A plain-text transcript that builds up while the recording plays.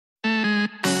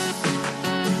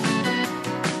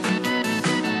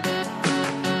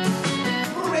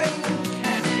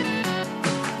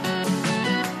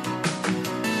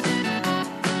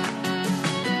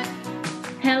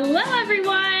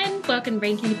welcome to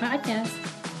Brain Candy Podcast,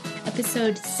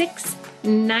 episode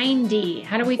 690.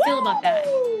 How do we feel about that?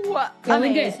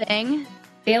 Feeling amazing. Good.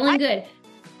 Feeling good.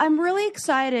 I'm really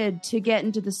excited to get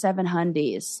into the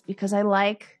 700s because I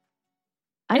don't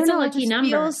It's know, a it lucky just number.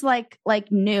 feels like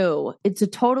new. It's a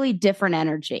totally different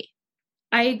energy.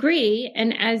 I agree.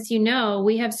 And as you know,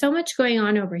 we have so much going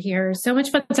on over here, so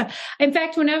much fun stuff. In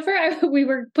fact, whenever we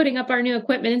were putting up our new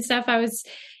equipment and stuff, I was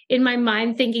in my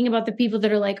mind thinking about the people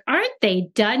that are like, aren't they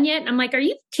done yet? I'm like, are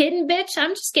you kidding, bitch?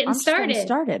 I'm just getting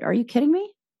started. Are you kidding me?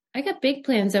 I got big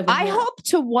plans over I here. hope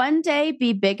to one day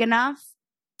be big enough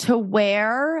to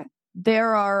where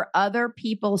there are other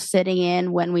people sitting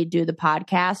in when we do the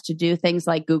podcast to do things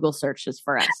like Google searches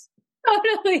for us.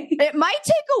 Totally. It might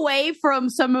take away from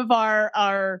some of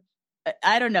our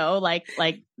I don't know, like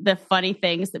the funny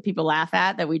things that people laugh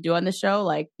at that we do on the show,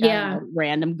 like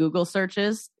random Google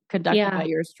searches conducted by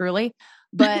yours truly.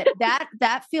 But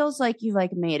that feels like you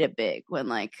like made it big when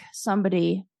like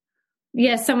somebody,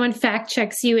 someone fact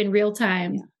checks you in real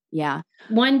time. Yeah.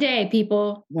 One day,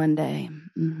 people. One day.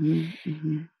 Mm-hmm,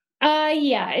 mm-hmm.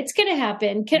 It's going to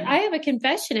happen. I have a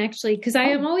confession actually, because I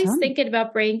am always thinking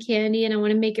about Brain Candy and I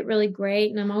want to make it really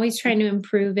great. And I'm always trying to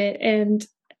improve it. And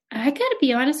I got to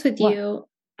be honest with you.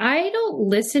 I don't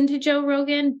listen to Joe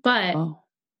Rogan, but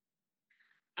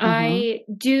I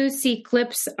do see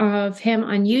clips of him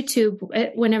on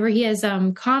YouTube. Whenever he has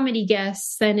comedy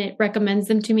guests, then it recommends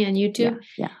them to me on YouTube.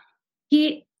 Yeah.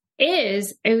 He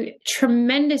is a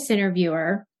tremendous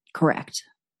interviewer. Correct.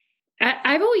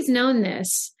 I've always known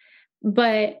this,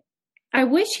 but I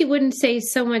wish he wouldn't say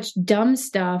so much dumb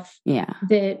stuff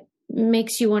that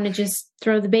makes you want to just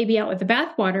throw the baby out with the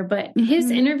bathwater. But his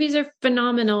interviews are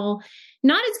phenomenal.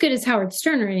 Not as good as Howard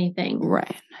Stern or anything.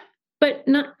 Right. But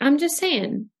I'm just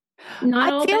saying,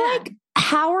 not all bad. I feel like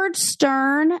Howard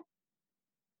Stern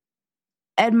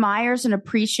admires and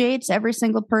appreciates every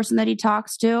single person that he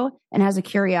talks to and has a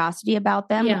curiosity about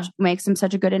them, which makes him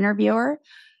such a good interviewer.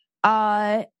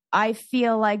 I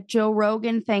feel like Joe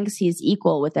Rogan thinks he's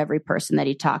equal with every person that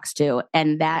he talks to,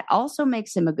 and that also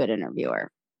makes him a good interviewer.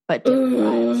 But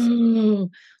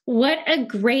what a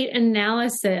great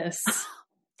analysis.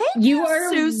 Thank you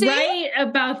are Susie. Right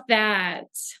about that.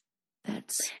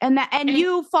 And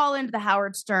you fall into the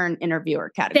Howard Stern interviewer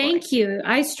category. Thank you.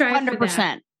 I strive 100%. For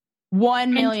that.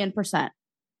 1,000,000%.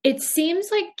 It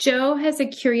seems like Joe has a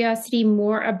curiosity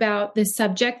more about the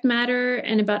subject matter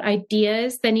and about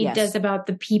ideas than he does about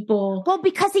the people. Well,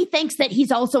 because he thinks that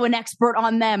he's also an expert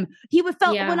on them.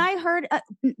 When I heard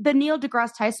the Neil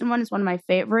deGrasse Tyson one is one of my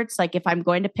favorites. Like if I'm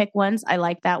going to pick ones, I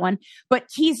like that one. But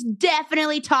he's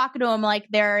definitely talking to him like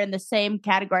they're in the same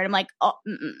category. I'm like,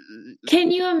 Can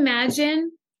you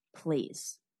imagine?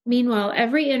 Please. Meanwhile,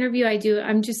 every interview I do,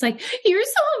 I'm just like, you're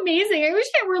so amazing. I wish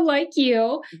I were like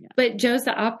you. Yeah. But Joe's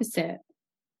the opposite.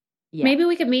 Yeah. Maybe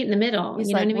we could meet in the middle. He's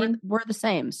you know like, what I mean? We're the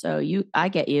same. So I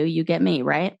get you, you get me,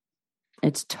 right?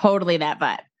 It's totally that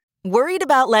vibe. Worried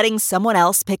about letting someone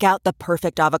else pick out the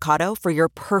perfect avocado for your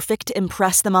perfect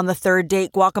impress them on the third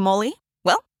date guacamole?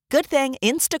 Well, good thing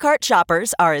Instacart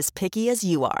shoppers are as picky as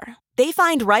you are. They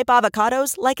find ripe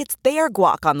avocados like it's their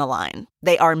guac on the line.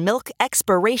 They are milk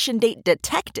expiration date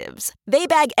detectives. They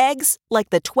bag eggs like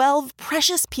the 12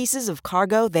 precious pieces of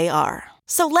cargo they are.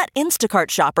 So let Instacart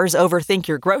shoppers overthink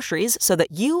your groceries so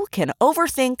that you can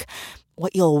overthink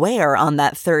what you'll wear on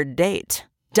that third date.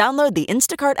 Download the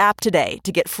Instacart app today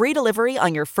to get free delivery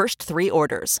on your first 3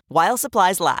 orders, while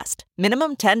supplies last.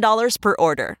 Minimum $10 per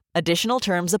order. Additional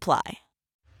terms apply.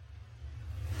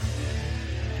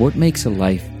 What makes a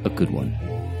life a good one?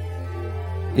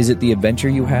 Is it the adventure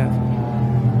you have?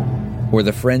 Or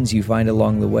the friends you find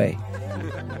along the way?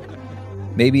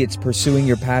 Maybe it's pursuing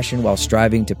your passion while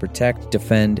striving to protect,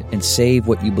 defend, and save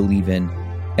what you believe in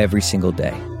every single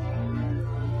day.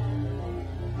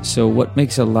 So what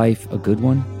makes a life a good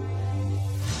one?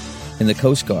 In the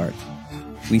Coast Guard,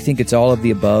 we think it's all of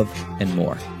the above and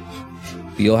more.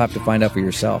 But you'll have to find out for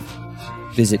yourself.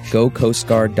 Visit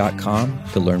gocoastguard.com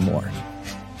to learn more.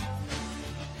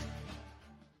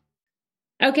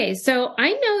 Okay, so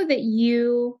I know that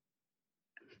you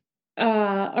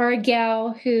are a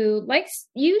gal who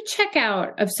you check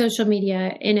out of social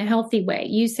media in a healthy way.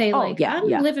 You say I'm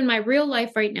living my real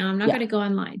life right now. I'm not going to go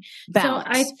online. Balance.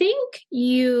 So I think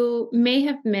you may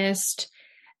have missed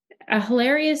a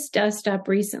hilarious dust up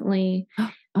recently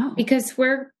because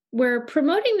we're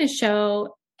promoting the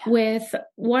show with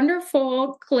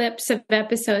wonderful clips of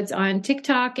episodes on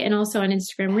TikTok and also on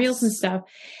Instagram Reels and stuff.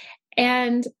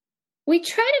 And we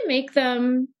try to make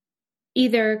them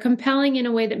either compelling in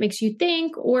a way that makes you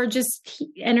think or just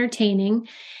entertaining.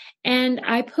 And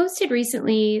I posted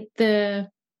recently the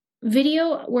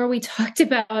video where we talked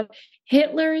about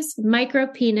Hitler's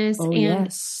micropenis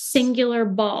and singular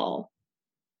ball.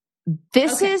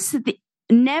 This is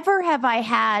never have I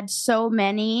had so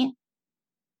many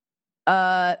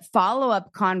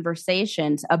follow-up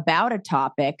conversations about a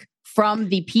topic from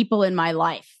the people in my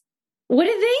life. What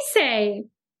did they say?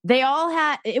 They all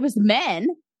had, it was men,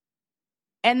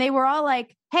 and they were all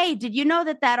like, hey, did you know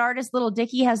that artist Little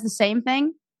Dicky has the same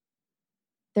thing?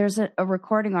 There's a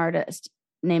recording artist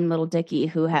named Little Dicky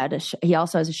who had he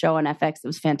also has a show on FX that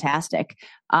was fantastic,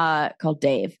 called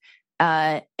Dave.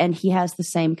 And he has the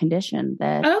same condition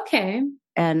that. Okay.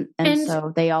 And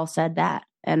so they all said that,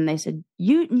 and they said,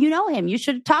 you know him, you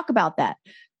should talk about that.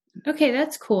 Okay.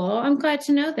 That's cool. I'm glad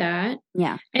to know that.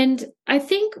 Yeah. And I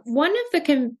think one of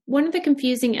the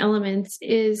confusing elements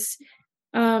is,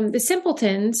 the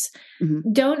simpletons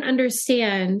don't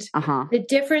understand the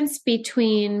difference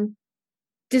between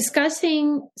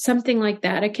discussing something like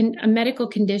that, a medical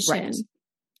condition,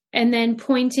 and then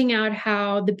pointing out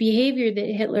how the behavior that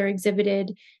Hitler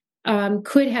exhibited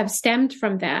could have stemmed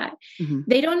from that.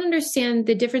 They don't understand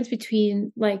the difference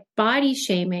between like body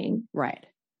shaming,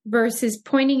 versus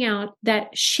pointing out that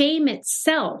shame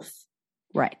itself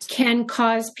can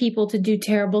cause people to do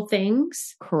terrible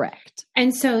things. Correct.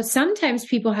 And so sometimes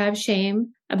people have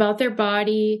shame about their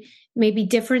body, maybe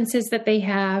differences that they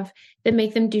have that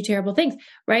make them do terrible things,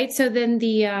 right? So then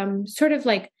the sort of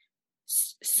like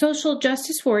social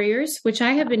justice warriors, which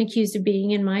I have been accused of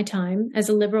being in my time as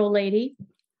a liberal lady,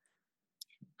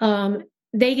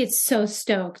 they get so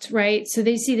stoked, right? So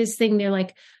they see this thing, they're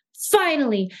like,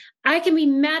 finally, I can be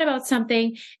mad about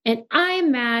something, and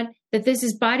I'm mad that this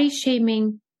is body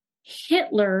shaming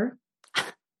Hitler.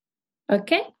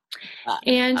 Okay.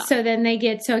 And so then they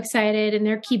get so excited, and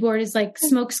their keyboard is like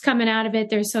smoke's coming out of it.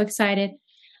 They're so excited.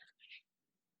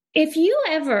 If you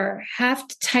ever have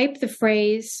to type the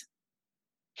phrase,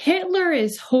 Hitler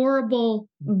is horrible,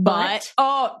 but.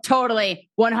 Oh, totally.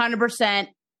 100%.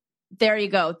 There you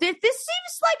go. This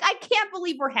seems like I can't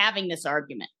believe we're having this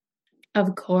argument.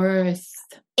 Of course.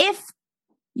 If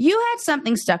you had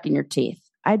something stuck in your teeth,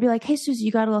 I'd be like, hey, Susie,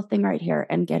 you got a little thing right here,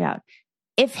 and get out.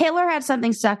 If Hitler had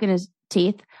something stuck in his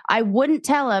teeth, I wouldn't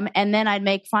tell him, and then I'd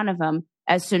make fun of him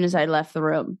as soon as I left the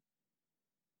room.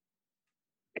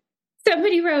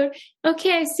 Somebody wrote,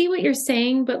 okay, I see what you're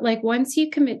saying, but like once you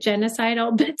commit genocide,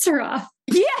 all bets are off.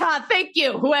 Yeah, thank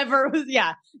you. Whoever was,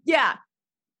 yeah.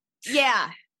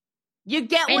 You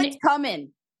get what's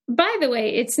coming. By the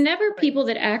way, it's never people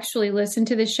that actually listen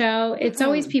to the show. It's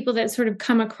always people that sort of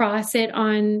come across it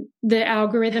on the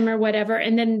algorithm or whatever.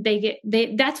 And then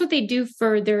that's what they do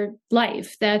for their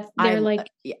life. That they're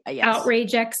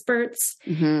outrage experts.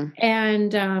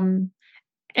 And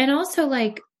also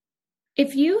like,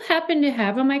 if you happen to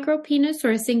have a micro penis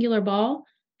or a singular ball,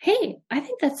 hey, I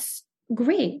think that's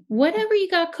great. Whatever you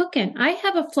got cooking. I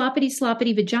have a floppity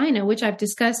sloppity vagina, which I've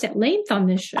discussed at length on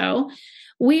this show.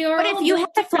 But if you had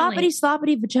a floppity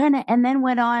sloppity vagina and then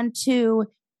went on to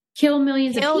kill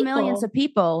millions of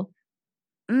people,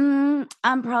 I'm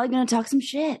probably going to talk some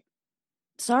shit.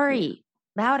 Sorry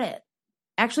about it.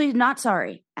 Actually, not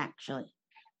sorry. Actually.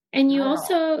 And you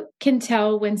also can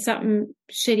tell when something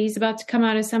shitty is about to come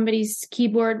out of somebody's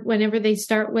keyboard whenever they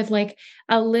start with like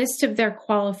a list of their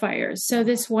qualifiers. So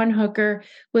this one hooker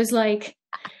was like,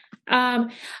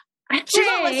 she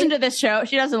doesn't listen to this show.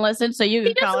 She doesn't listen, so you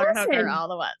can call her hooker all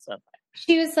the way. So.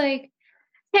 She was like,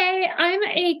 hey, I'm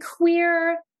a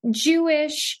queer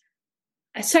Jewish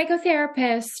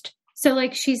psychotherapist. So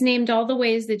like she's named all the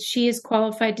ways that she is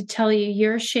qualified to tell you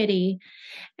you're shitty.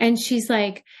 And she's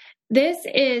like, this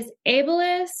is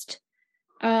ableist.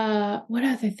 What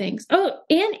other things? Oh,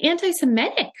 and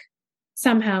anti-Semitic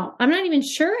somehow. I'm not even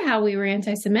sure how we were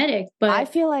anti-Semitic, but I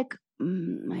feel like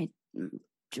my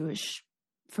Jewish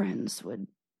friends would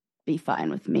be fine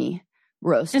with me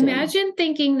roasting. Imagine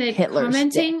thinking that Hitler's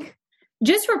commenting, dick.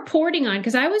 Just reporting on,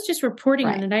 because I was just reporting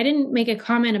on it. I didn't make a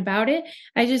comment about it.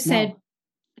 I just said,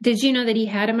 did you know that he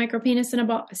had a micropenis and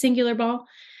a singular ball?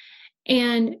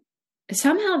 And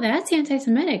somehow that's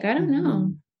anti-Semitic. I don't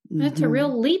know. That's a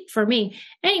real leap for me.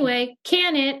 Anyway,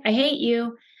 can it? I hate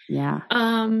you. Yeah.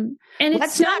 And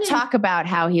let's not talk about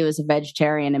how he was a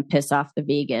vegetarian and piss off the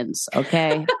vegans.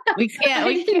 Okay. We can't.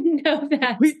 I didn't know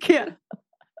that. We can't.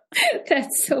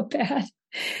 That's so bad.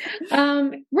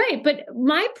 Right. But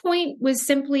my point was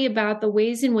simply about the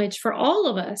ways in which for all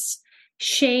of us,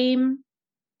 shame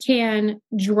can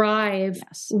drive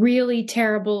really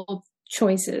terrible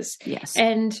choices. Yes.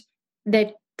 And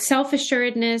that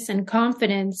self-assuredness and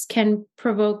confidence can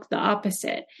provoke the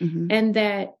opposite. And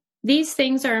that these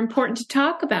things are important to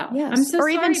talk about. Yes. I'm so or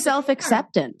sorry, even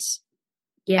self-acceptance.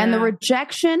 Yeah. And the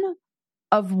rejection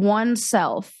of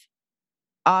oneself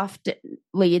often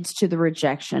leads to the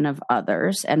rejection of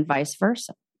others and vice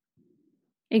versa.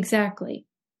 Exactly.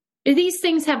 These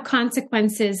things have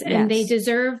consequences and they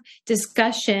deserve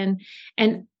discussion.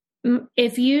 And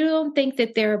if you don't think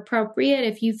that they're appropriate,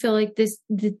 if you feel like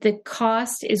the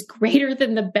cost is greater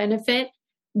than the benefit,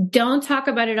 don't talk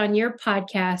about it on your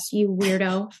podcast, you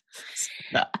weirdo.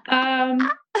 I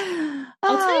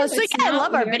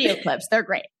love our video clips. They're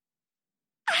great.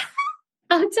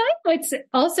 I'll tell you what's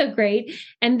also great,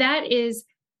 and that is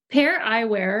Pair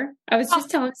Eyewear. I was just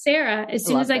telling Sarah, as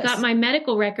soon as I got my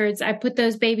medical records, I put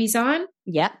those babies on.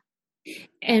 Yep.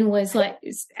 And was like,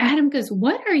 Adam goes,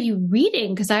 "What are you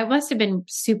reading?" Because I must have been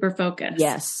super focused.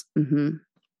 Yes. Mm-hmm.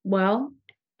 Well,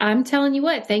 I'm telling you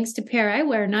what, thanks to Pair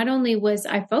Eyewear, not only was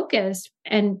I focused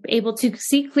and able to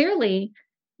see clearly,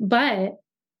 but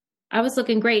I was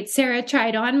looking great. Sarah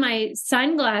tried on my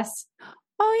sunglasses.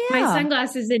 Oh, yeah. My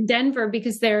sunglasses in Denver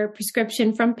because they're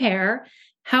prescription from Pair.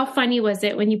 How funny was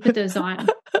it when you put those on?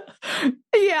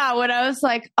 Yeah, when I was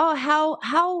like, "Oh,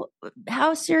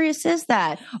 how serious is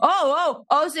that?" Oh,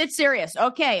 it's serious.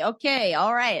 Okay,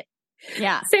 all right.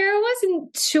 Yeah. Sarah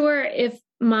wasn't sure if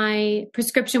my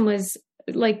prescription was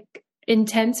like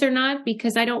intense or not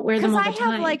because I don't wear them all the time. Because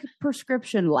I have like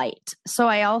prescription light, so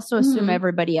I also assume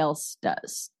everybody else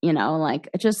does. You know, like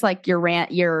just like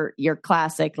your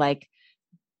classic like.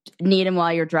 Need them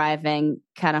while you're driving,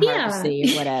 kind of hard to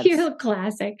see, whatever. You're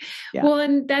classic. Yeah. Well,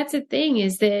 and that's the thing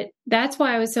is that's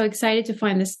why I was so excited to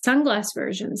find the sunglass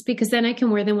versions because then I can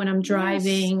wear them when I'm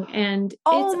driving and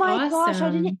it's my awesome. Gosh,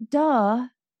 I didn't, duh.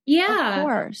 Yeah. Of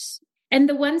course. And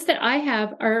the ones that I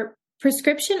have are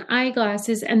prescription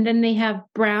eyeglasses and then they have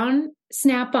brown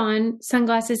snap-on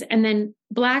sunglasses and then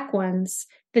black ones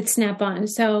that snap on.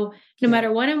 So no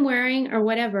matter what I'm wearing or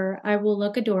whatever, I will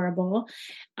look adorable.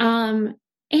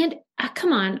 And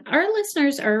come on, our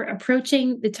listeners are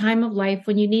approaching the time of life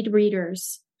when you need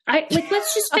readers.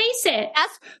 Let's just face it.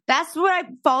 That's what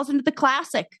falls into the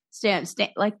classic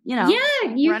like, you know.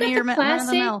 Yeah, you got the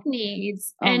classic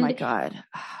needs. Oh my God.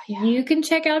 You can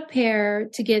check out Pair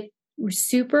to get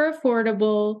super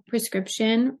affordable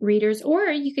prescription readers, or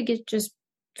you could get just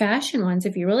fashion ones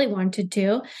if you really wanted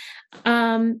to.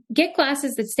 Get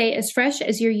glasses that stay as fresh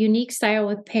as your unique style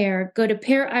with Pair. Go to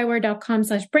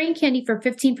paireyewear.com/braincandy for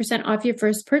 15% off your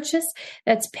first purchase.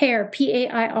 That's Pair,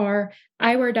 PAIR,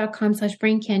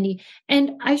 eyewear.com/braincandy.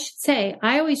 And I should say,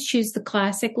 I always choose the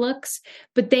classic looks,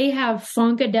 but they have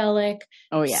funkadelic,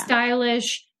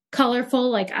 stylish, colorful,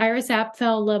 like Iris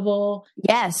Apfel level.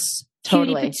 Yes,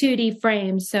 totally. Cutie patootie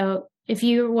frames. So if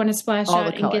you want to splash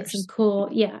out and get some cool,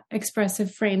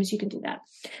 expressive frames, you can do that.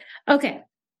 Okay.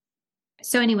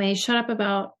 So anyway, shut up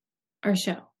about our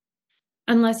show.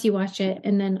 Unless you watch it,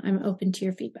 and then I'm open to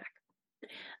your feedback.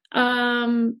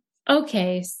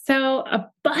 Okay. So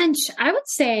a bunch, I would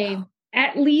say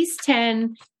at least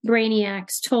 10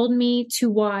 brainiacs told me to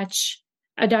watch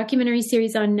a documentary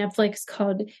series on Netflix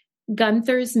called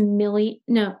Gunther's Millions.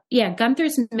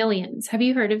 Have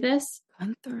you heard of this?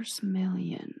 Gunther's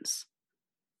Millions.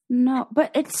 No,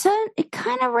 but it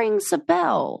kind of rings a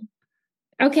bell.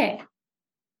 Okay.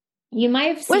 You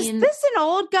might have seen. Was this an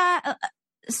old guy?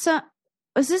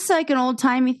 Was this like an old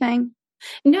timey thing?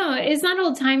 No, it's not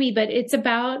old timey, but it's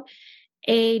about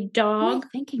a dog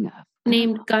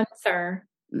named Gunther.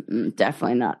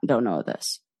 Definitely not. Don't know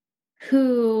this.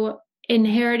 Who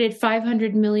inherited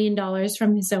 $500 million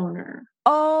from his owner.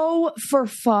 Oh, for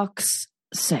fuck's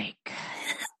sake.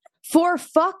 For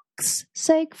fuck's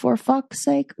sake,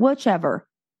 whichever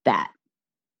that.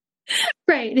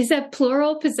 Right. Is that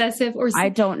plural, possessive, or I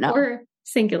don't know. Or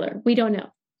singular? We don't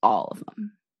know. All of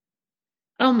them.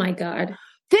 Oh my God.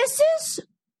 This is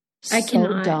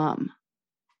so dumb.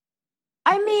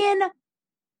 I mean,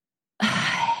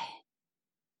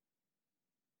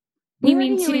 where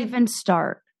do you even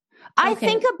start? I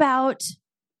think about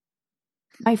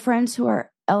my friends who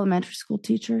are elementary school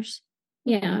teachers.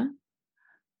 Yeah.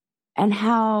 And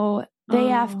how they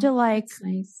have to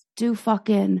do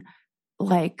fucking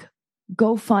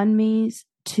GoFundMes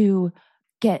to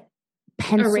get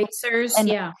pencils, erasers,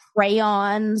 and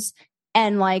crayons,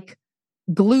 and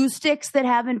glue sticks that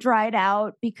haven't dried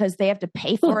out because they have to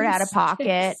pay for it out of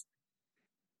pocket.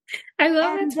 I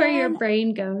love that's where your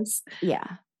brain goes.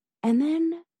 Yeah. And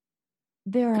then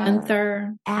there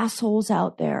are assholes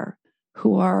out there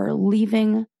who are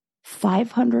leaving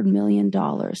 $500 million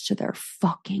to their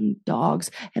fucking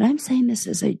dogs. And I'm saying this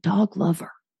as a dog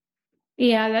lover.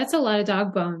 Yeah, that's a lot of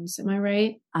dog bones. Am I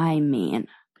right? I mean.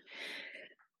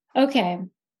 Okay.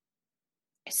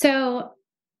 So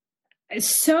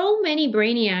so many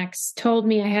brainiacs told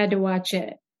me I had to watch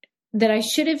it, that I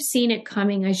should have seen it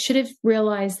coming. I should have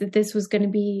realized that this was going to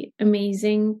be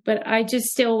amazing, but I just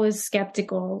still was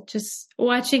skeptical. Just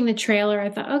watching the trailer, I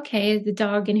thought, okay, the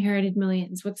dog inherited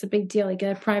millions. What's the big deal? He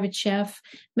got a private chef,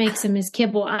 makes him his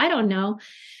kibble. I don't know.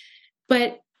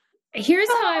 But here's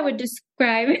how I would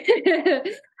describe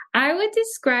it. I would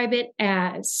describe it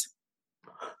as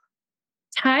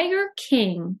Tiger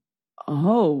King.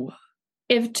 Oh.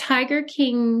 If Tiger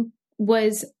King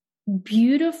was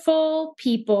beautiful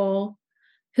people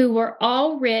who were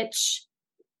all rich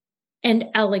and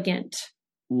elegant.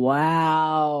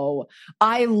 Wow.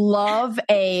 I love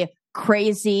a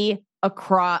crazy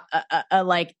across,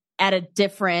 like at a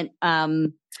different,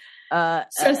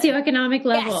 socioeconomic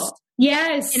level.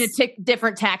 Yes. In a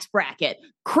different tax bracket.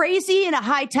 Crazy in a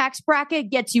high tax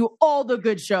bracket gets you all the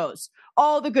good shows,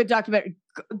 all the good documentary.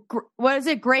 What is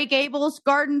it? Gray Gables,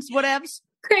 Gardens, whatevs?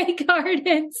 Grey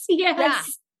Gardens. Yes. Yeah.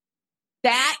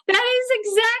 That is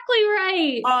exactly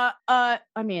right. I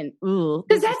mean, ooh,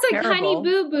 because that's like Honey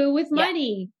Boo Boo with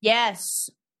money.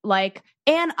 Yes, like,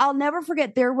 and I'll never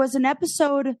forget. There was an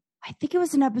episode. I think it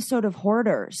was an episode of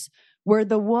Hoarders where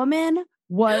the woman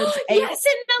was yes,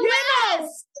 in the yes!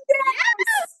 Yes,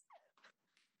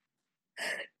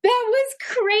 that was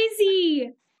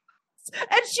crazy.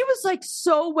 And she was like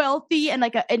so wealthy and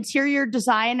like an interior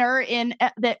designer in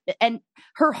that, and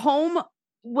her home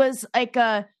was like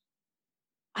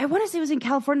I want to say it was in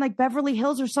California, like Beverly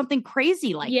Hills or something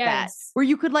crazy like that, where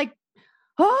you could like,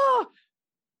 yes,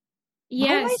 why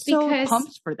am I so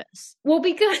pumped for this? Well,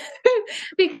 because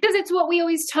it's what we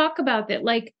always talk about, that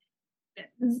like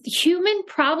human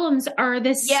problems are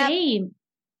the same.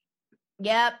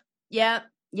 Yep.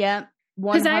 100%.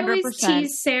 Because I always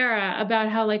tease Sarah about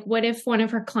how, like, what if one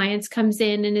of her clients comes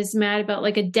in and is mad about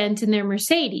like a dent in their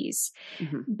Mercedes?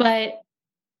 Mm-hmm. But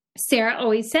Sarah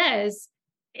always says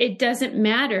it doesn't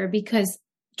matter, because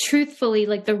truthfully,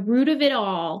 like the root of it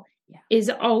all is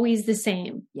always the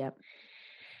same. Yep.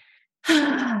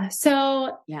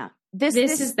 So yeah, this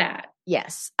is that.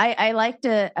 Yes. I like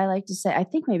to say, I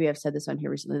think maybe I've said this on here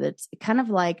recently, that it's kind of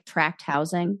like tract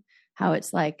housing, how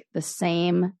it's like the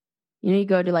same, you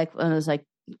go to like one of those like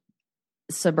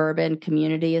suburban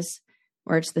communities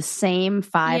where it's the same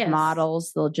 5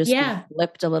 models. They'll just be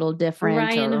flipped a little different.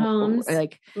 Ryan Holmes. Or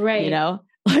like, right.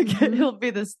 Like it'll be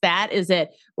this, that is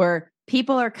it, where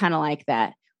people are kind of like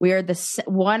that. We are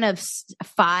one of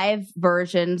 5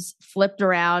 versions flipped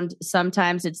around.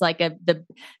 Sometimes it's like the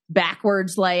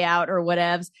backwards layout or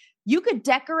whatevs. You could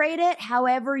decorate it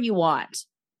however you want.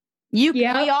 We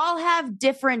all have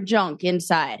different junk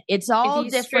inside. It's all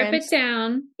different. Strip it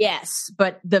down. Yes,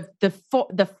 but the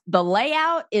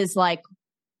layout is like,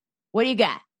 what do you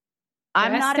got?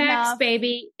 I'm not enough,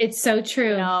 baby. It's so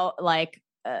true. Like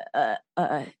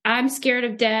I'm scared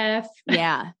of death.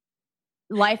 Yeah.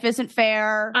 Life isn't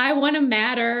fair. I want to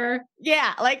matter.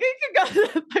 Yeah. Like we could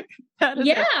go.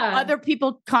 Yeah. Other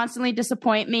people constantly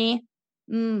disappoint me.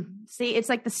 See, it's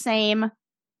like the same.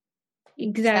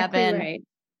 Exactly 7. Right.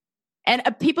 And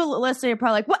people listening are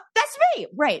probably like, what? That's me.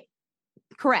 Right.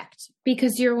 Correct.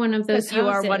 Because you're one of those houses. You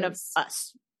are one of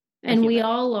us. And we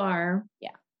all are.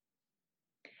 Yeah.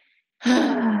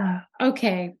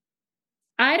 Okay.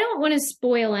 I don't want to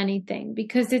spoil anything,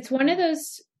 because it's one of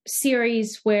those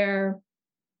series where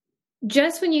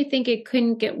just when you think it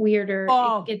couldn't get weirder,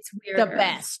 it gets weirder. The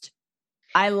best.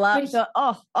 I love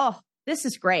this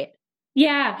is great.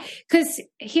 Yeah. Because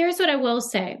here's what I will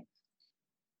say.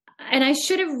 And I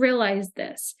should have realized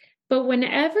this, but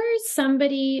whenever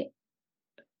somebody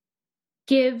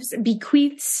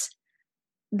bequeaths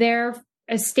their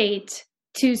estate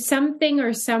to something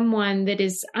or someone that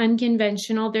is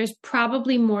unconventional, there's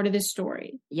probably more to the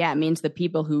story. Yeah, it means the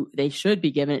people who they should be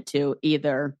giving it to,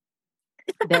 either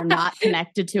they're not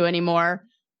connected to anymore,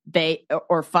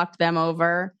 or fucked them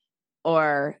over,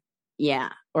 or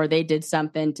they did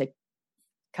something to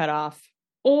cut off.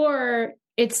 Or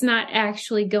it's not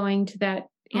actually going to that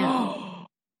end.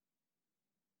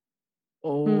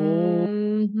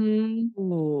 Mm-hmm.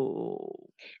 Oh.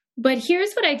 But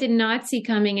here's what I did not see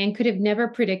coming and could have never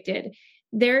predicted.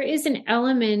 There is an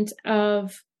element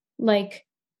of like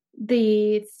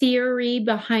the theory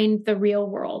behind the real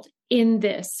world in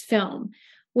this film,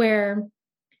 where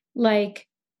like,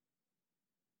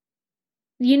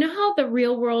 you know how the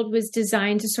real world was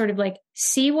designed to sort of like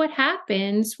see what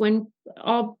happens when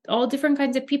all different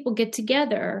kinds of people get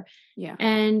together. Yeah.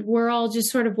 And we're all just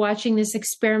sort of watching this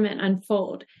experiment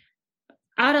unfold.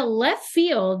 Out of left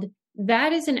field,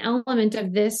 that is an element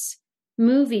of this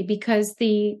movie, because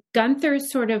the Gunther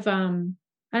sort of,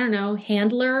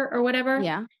 handler or whatever.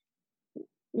 Yeah.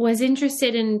 was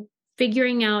interested in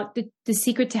figuring out the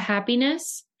secret to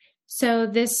happiness. So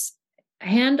this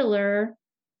handler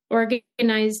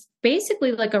organized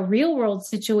basically like a real world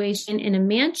situation in a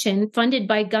mansion funded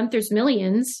by Gunther's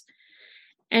millions.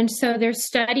 And so they're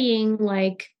studying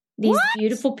like these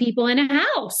beautiful people in a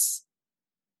house.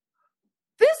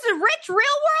 This is rich real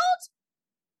world?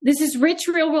 This is rich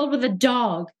real world with a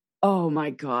dog. Oh my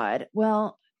God.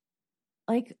 Well,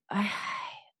 like I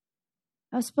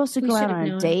was supposed to go out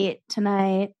on a date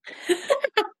tonight.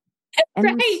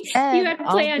 Right. You had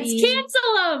plans.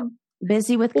 Cancel them.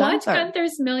 Busy with Watch Gunther.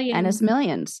 Gunther's Millions. And his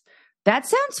millions. That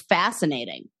sounds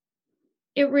fascinating.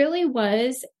 It really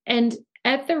was. And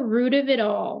at the root of it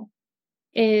all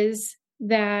is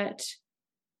that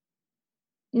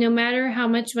no matter how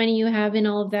much money you have and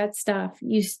all of that stuff,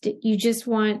 you just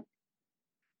want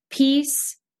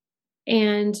peace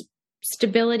and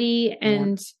stability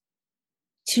and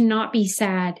to not be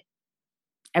sad.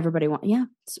 Everybody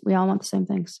we all want the same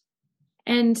things.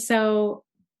 And so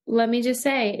let me just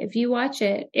say, if you watch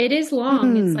it, it is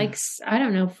long. It's like, I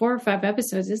don't know, 4 or 5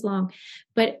 episodes is long,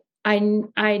 but I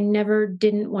never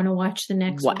didn't want to watch the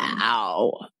next one.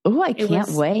 Wow. Oh, I can't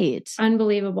wait.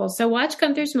 Unbelievable. So watch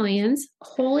Gunther's Millions.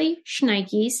 Holy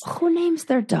shnikes. Who names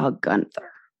their dog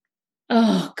Gunther?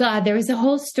 Oh God, there was a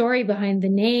whole story behind the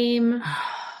name.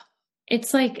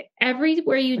 It's like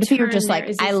everywhere you turn. You're just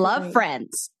like, I love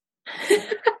Friends.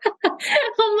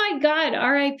 Oh my God.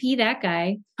 R.I.P. that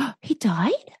guy. He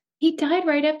died? He died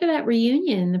right after that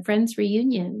reunion, the Friends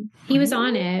reunion. He was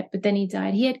on it, but then he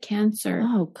died. He had cancer.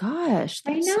 Oh gosh.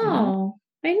 I know.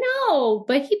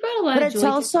 But he brought a lot of joy. But it's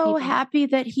also happy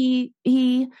that he,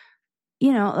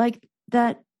 like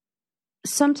that.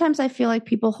 Sometimes I feel like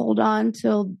people hold on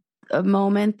till a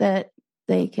moment that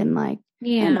they can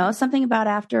something about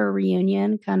after a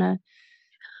reunion kind of.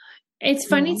 It's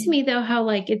funny to me though, how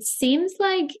like, it seems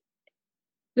like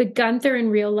the Gunther in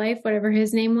real life, whatever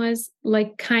his name was,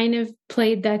 like kind of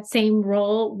played that same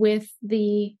role with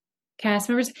the cast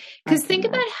members. Because think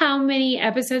about how many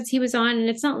episodes he was on, and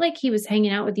it's not like he was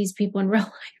hanging out with these people in real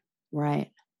life.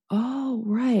 Right. Oh,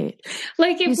 right.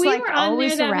 Like if we were on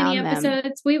there that many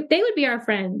episodes, they would be our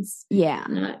friends. Yeah.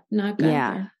 Not Gunther.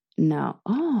 Yeah. No.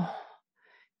 Oh.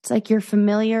 It's like you're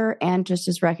familiar and just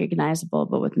as recognizable,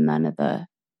 but with none of the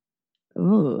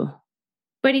ooh.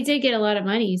 But he did get a lot of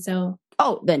money, so.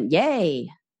 Oh, then yay.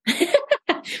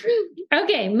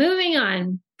 Okay, moving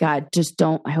on. God,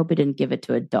 I hope he didn't give it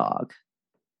to a dog.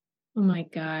 Oh my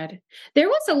God. There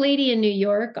was a lady in New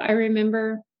York, I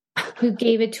remember, who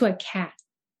gave it to a cat.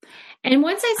 And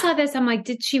once I saw this, I'm like,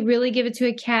 did she really give it to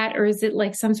a cat, or is it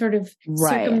like some sort of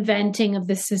circumventing of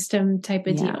the system type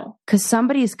of deal? Because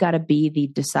somebody's got to be the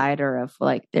decider of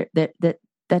like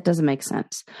that doesn't make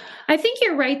sense. I think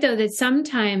you're right, though, that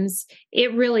sometimes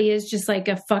it really is just like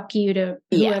a fuck you to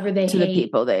whoever they hate. To the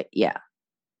people that, yeah.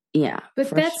 But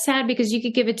that's sad because you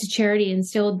could give it to charity and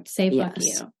still say fuck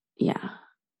you.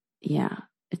 Yeah.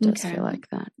 It does feel like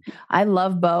that. I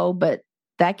love Bo, but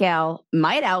that gal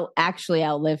might actually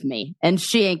outlive me, and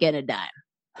she ain't getting a dime.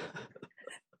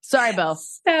 Sorry, Bo.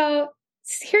 So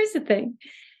here's the thing.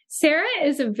 Sarah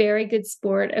is a very good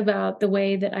sport about the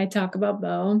way that I talk about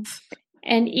Bo.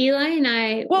 And Eli and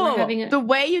I were having the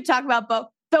way you talk about Bo,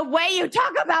 the way you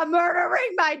talk about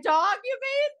murdering my dog, you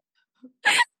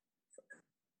mean?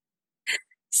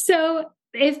 So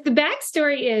if the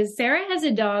backstory is Sarah has a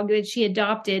dog that she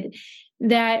adopted,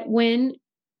 that when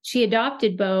she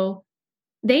adopted Bo,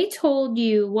 they told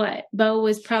you what? Bo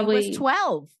was probably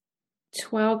 12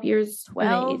 years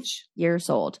of age. Years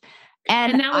old.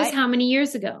 And that was how many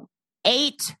years ago?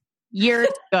 8 years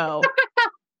ago.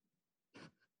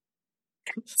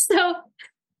 So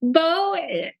Bo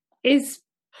is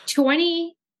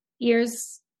 20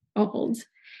 years old,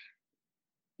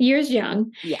 years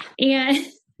young. Yeah.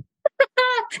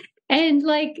 And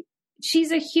like,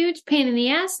 she's a huge pain in the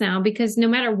ass now because no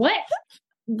matter what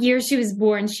year she was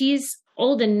born, she's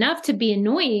old enough to be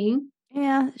annoying.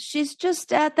 Yeah. She's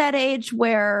just at that age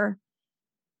where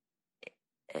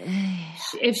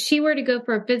if she were to go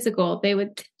for a physical, they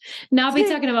would not be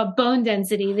talking about bone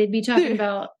density. They'd be talking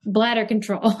about bladder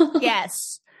control.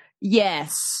 Yes.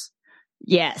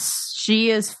 She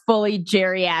is fully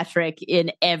geriatric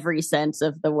in every sense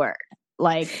of the word.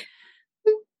 Like,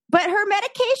 but her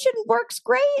medication works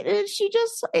great. And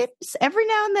it's every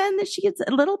now and then that she gets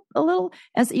a little,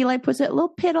 as Eli puts it, a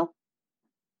little piddle.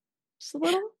 Just a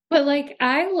little. But like,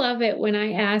 I love it when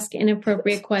I ask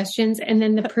inappropriate questions and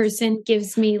then the person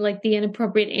gives me like the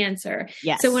inappropriate answer.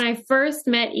 Yes. So when I first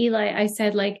met Eli, I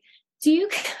said like, do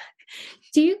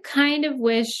you kind of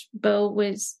wish Bo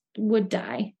would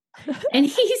die? And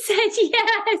he said,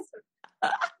 yes.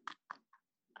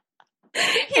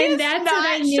 And that's what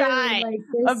I knew. Like,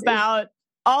 about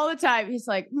all the time. He's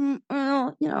like,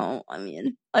 well, you know, I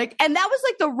mean, like, and that was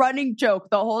like the running joke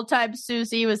the whole time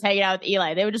Susie was hanging out with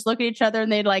Eli. They would just look at each other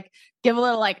and they'd like give a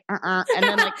little like, and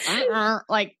then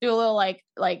like do a little like,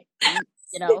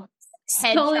 you know,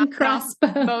 head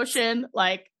crossbow motion,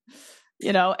 like,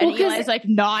 you know, and Eli's like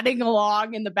nodding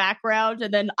along in the background.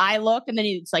 And then I look and then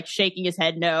he's like shaking his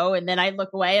head no. And then I look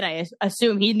away and I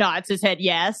assume he nods his head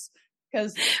yes.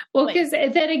 Because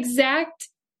at that exact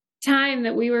time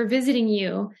that we were visiting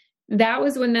you, that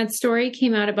was when that story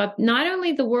came out about not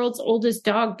only the world's oldest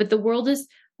dog, but the world's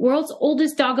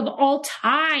oldest dog of all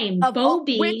time,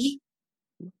 Bobby. Which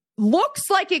looks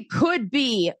like it could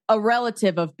be a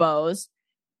relative of Bo's.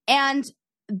 And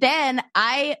then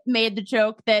I made the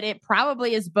joke that it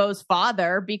probably is Bo's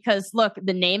father because, look,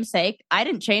 the namesake, I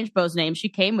didn't change Bo's name. She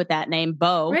came with that name,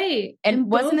 Bo. Right.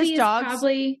 And wasn't this dog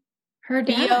probably her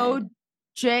dad?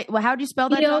 B-O-J. Well, how do you spell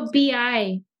that?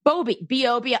 B-O-B-I. Bobby.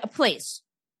 B-O-B-I. Please.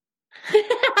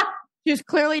 She was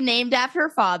clearly named after her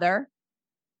father.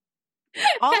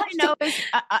 All I know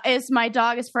is my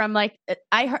dog is from like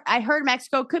I heard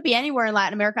Mexico, could be anywhere in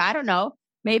Latin America. I don't know.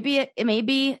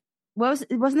 Maybe wasn't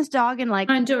this dog in like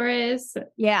Honduras?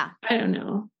 Yeah, I don't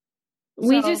know. So,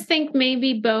 we just think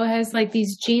maybe Bo has like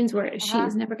these genes where she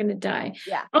is never going to die.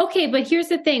 Yeah. Okay, but here's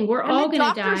the thing: we're all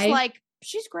going to die. Like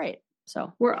she's great.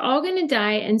 So we're all going to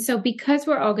die, and so because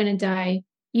we're all going to die,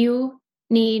 you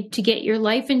need to get your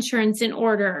life insurance in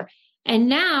order. And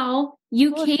now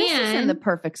you can. This is the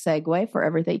perfect segue for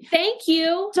everything. Thank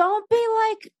you. Don't be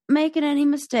like making any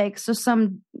mistakes so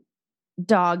some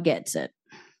dog gets it.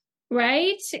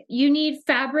 Right? You need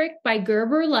Fabric by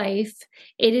Gerber Life.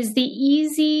 It is the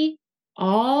easy,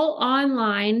 all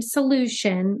online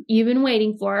solution you've been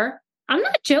waiting for. I'm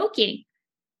not joking.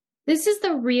 This is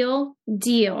the real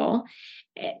deal.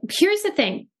 Here's the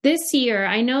thing. This year,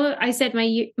 I know I said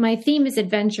my theme is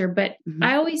adventure, but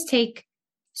I always take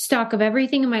stock of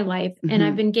everything in my life. And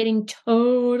I've been getting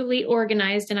totally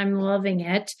organized and I'm loving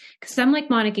it because I'm like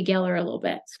Monica Geller a little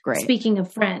bit. It's great. Speaking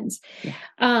of friends. Yeah.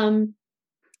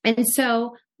 And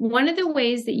so one of the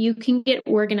ways that you can get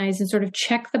organized and sort of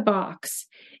check the box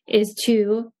is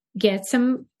to get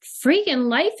some freaking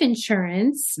life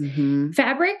insurance.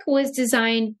 Fabric was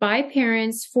designed by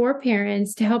parents for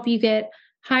parents to help you get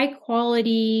high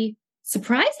quality,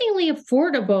 surprisingly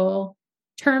affordable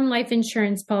term life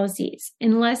insurance policies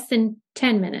in less than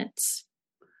 10 minutes.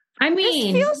 I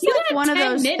mean, this feels like one of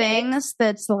those things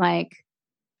that's like,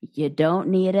 you don't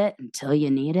need it until you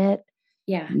need it.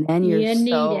 Yeah. And then you're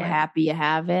so happy you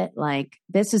have it. Like,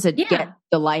 this is get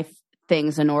the life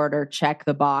things in order, check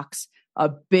the box, a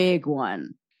big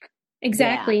one.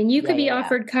 Exactly. And you could be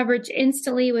offered coverage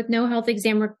instantly with no health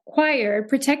exam required.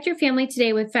 Protect your family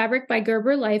today with Fabric by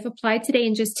Gerber Life. Apply today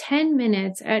in just 10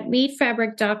 minutes at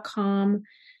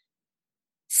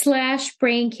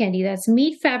meetfabric.com/brain candy. That's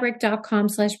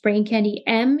meetfabric.com/brain candy.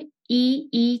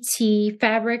 MEET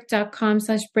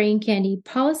fabric.com/brain candy.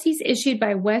 Policies issued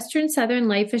by Western Southern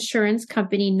Life Assurance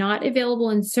Company, not available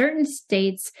in certain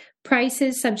states.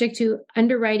 Prices subject to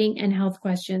underwriting and health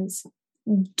questions.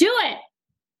 Do it.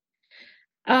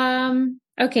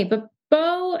 Okay, but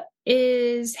Bo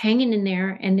is hanging in there,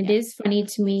 and it is funny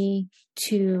to me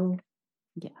to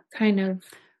kind of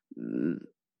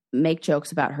make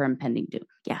jokes about her impending doom.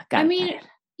 Yeah, I mean,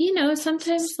 you know,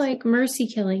 sometimes like mercy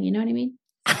killing, you know what I mean?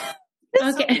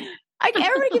 Okay.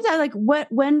 Everybody keeps out like,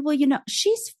 when will you know?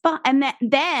 She's fine. And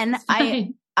then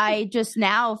I just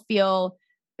now feel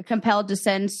compelled to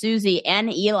send Susie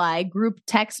and Eli group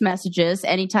text messages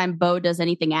anytime Bo does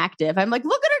anything active. I'm like,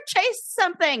 look at her chase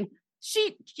something.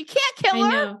 You can't kill her. I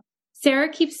know. Sarah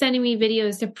keeps sending me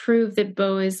videos to prove that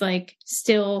Bo is like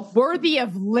still worthy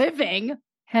of living.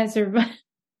 Has her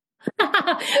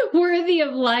worthy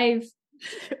of life.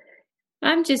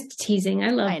 I'm just teasing.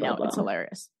 I know. It's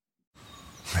hilarious.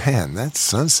 Man, that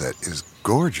sunset is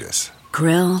gorgeous.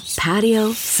 Grill,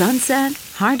 patio, sunset.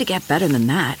 Hard to get better than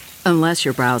that. Unless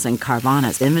you're browsing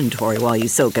Carvana's inventory while you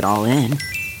soak it all in.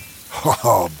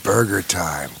 Oh, burger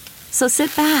time. So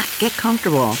sit back, get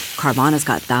comfortable. Carvana's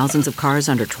got thousands of cars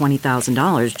under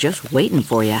 $20,000 just waiting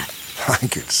for you. I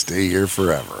could stay here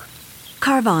forever.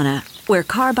 Carvana, where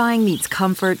car buying meets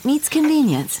comfort meets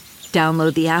convenience.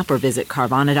 Download the app or visit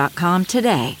Carvana.com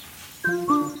today.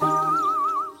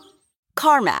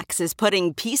 CarMax is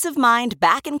putting peace of mind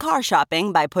back in car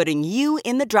shopping by putting you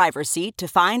in the driver's seat to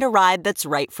find a ride that's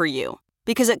right for you.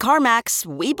 Because at CarMax,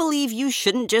 we believe you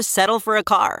shouldn't just settle for a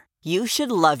car. You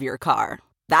should love your car.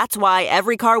 That's why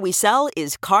every car we sell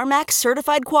is CarMax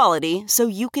certified quality, so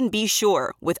you can be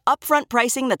sure with upfront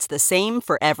pricing that's the same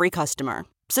for every customer.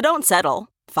 So don't settle.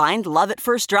 Find love at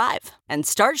first drive and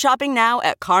start shopping now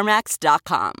at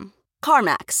CarMax.com.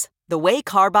 CarMax, the way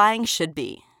car buying should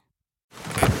be.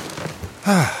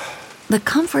 The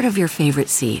comfort of your favorite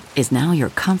seat is now your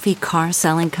comfy car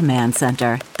selling command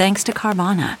center, thanks to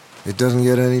Carvana. It doesn't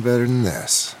get any better than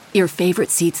this. Your favorite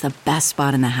seat's the best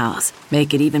spot in the house.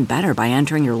 Make it even better by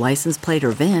entering your license plate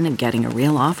or VIN and getting a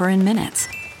real offer in minutes.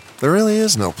 There really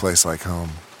is no place like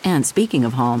home. And speaking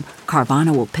of home,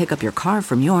 Carvana will pick up your car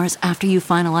from yours after you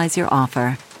finalize your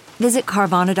offer. Visit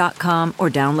Carvana.com or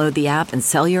download the app and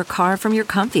sell your car from your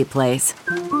comfy place.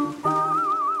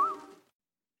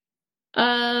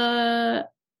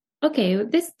 Okay,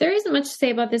 there isn't much to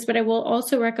say about this, but I will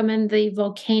also recommend the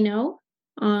volcano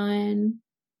on...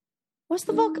 What's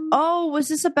the volcano? Oh, was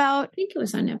this about... I think it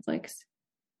was on Netflix.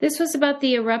 This was about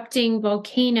the erupting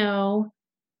volcano.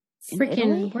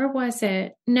 Freaking, where was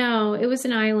it? No, it was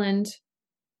an island.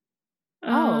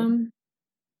 Now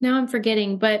I'm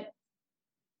forgetting, but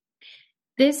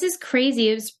this is crazy.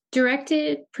 It was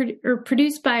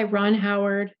produced by Ron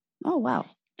Howard. Oh, wow.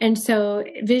 And so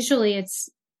visually it's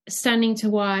stunning to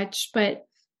watch, but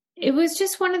it was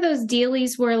just one of those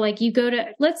dealies where like you go to,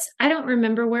 I don't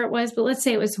remember where it was, but let's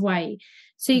say it was Hawaii.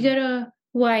 So you go to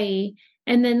Hawaii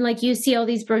and then like you see all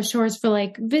these brochures for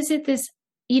like, visit this,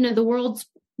 the world's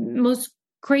most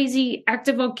crazy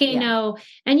active volcano. Yeah.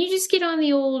 And you just get on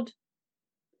the old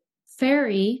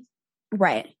ferry.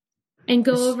 Right. And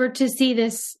go over to see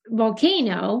this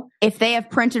volcano. If they have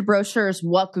printed brochures,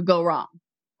 what could go wrong?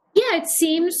 Yeah, it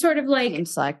seems sort of like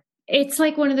it's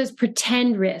like one of those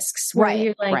pretend risks where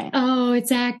you're like, oh,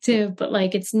 it's active, but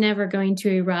like it's never going to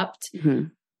erupt.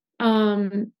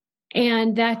 Mm-hmm.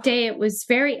 And that day it was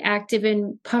very active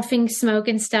and puffing smoke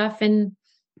and stuff. And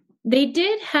they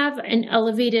did have an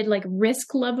elevated like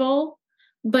risk level,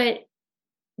 but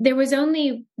there was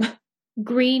only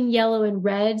green, yellow, and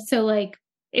red. So like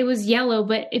it was yellow,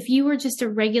 but if you were just a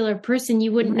regular person,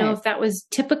 you wouldn't know if that was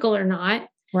typical or not.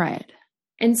 Right.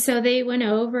 And so they went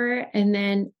over and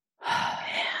then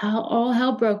all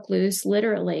hell broke loose,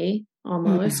 literally,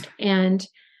 almost. And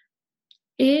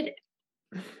it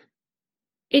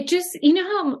just,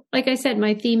 how, like I said,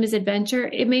 my theme is adventure.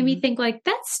 It made me think like,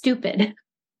 that's stupid.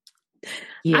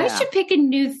 Yeah. I should pick a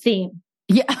new theme.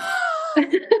 Yeah.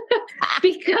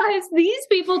 Because these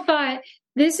people thought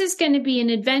this is going to be an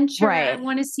adventure. Right. I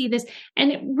want to see this.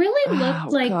 And it really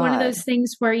looked like one of those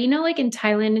things where, like in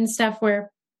Thailand and stuff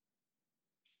where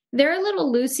they're a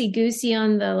little loosey-goosey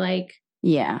on the like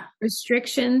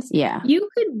restrictions. Yeah. You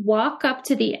could walk up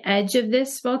to the edge of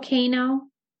this volcano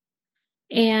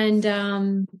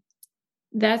and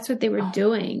that's what they were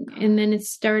doing. And then it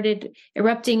started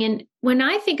erupting. And when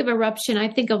I think of eruption, I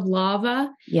think of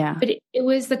lava. Yeah. But it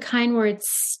was the kind where it's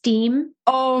steam.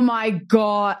 Oh my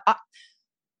God.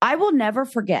 I will never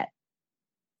forget.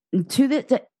 How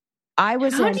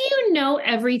do you know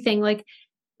everything? Like,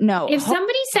 no. If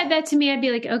somebody said that to me, I'd be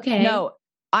like, okay. No,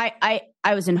 I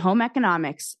was in home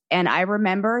economics and I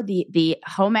remember the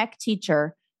home ec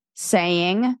teacher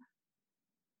saying,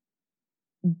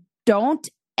 don't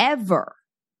ever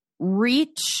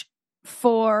reach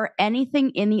for anything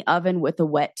in the oven with a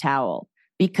wet towel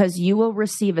because you will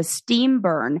receive a steam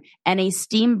burn, and a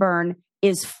steam burn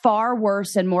is far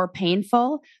worse and more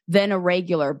painful than a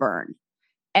regular burn.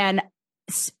 And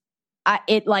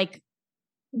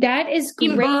that is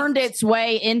great. It burned its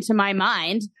way into my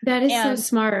mind. That is so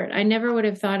smart. I never would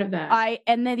have thought of that.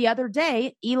 And then the other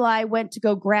day, Eli went to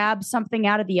go grab something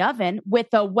out of the oven with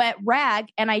a wet rag,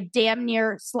 and I damn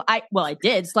near, I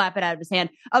did slap it out of his hand.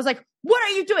 I was like, what are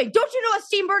you doing? Don't you know a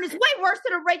steam burn is way worse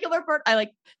than a regular burn? I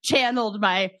channeled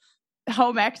my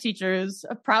home ec teachers,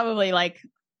 probably I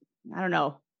don't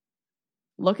know,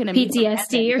 looking at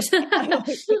PTSD or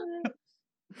something.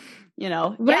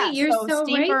 Right? You're so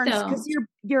steam right, burns though. Because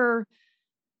you're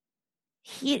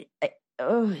heat.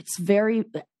 Oh, it's very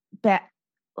bad.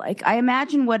 Like I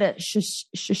imagine what a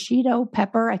shishito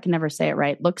pepper, I can never say it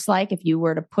right, looks like if you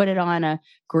were to put it on a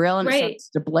grill and it starts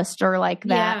to blister like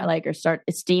that, or start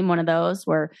to steam one of those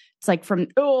where it's like from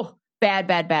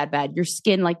bad. Your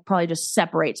skin probably just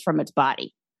separates from its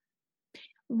body.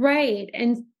 Right,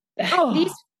 and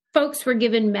these folks were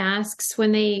given masks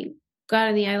when they got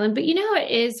on the island, but how it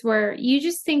is where you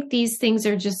just think these things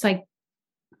are just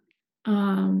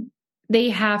they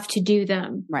have to do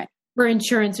them for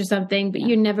insurance or something, but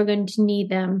you're never going to need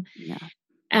them.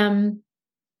 And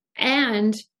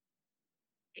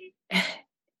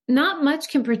not much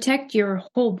can protect your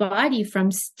whole body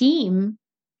from steam,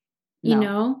 you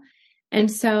know? And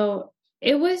so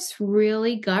It was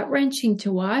really gut-wrenching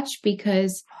to watch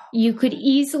because you could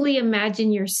easily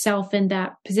imagine yourself in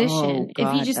that position. Oh,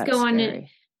 God, if you just go on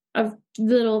a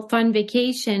little fun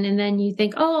vacation and then you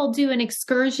think, oh, I'll do an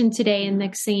excursion today. And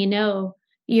next thing you know,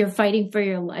 you're fighting for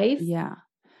your life. Yeah.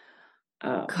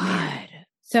 Oh, God. man.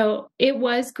 So it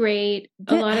was great.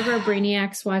 A lot of our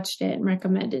brainiacs watched it and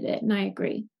recommended it. And I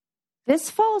agree. This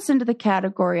falls into the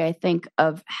category, I think,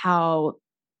 of how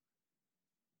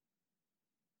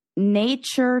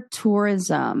nature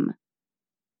tourism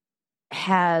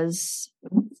has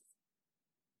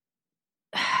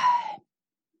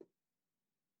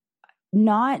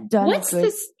not done What's a good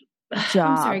this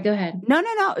job. I'm sorry, go ahead. No.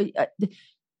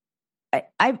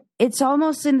 It's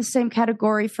almost in the same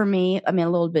category for me. I mean, a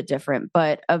little bit different,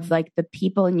 but of like the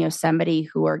people in Yosemite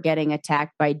who are getting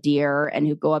attacked by deer and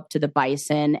who go up to the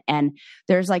bison. And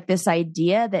there's like this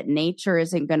idea that nature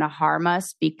isn't going to harm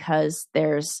us because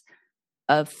there's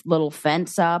a little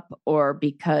fence up or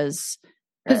because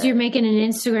you're making an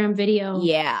Instagram video.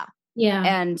 Yeah. Yeah.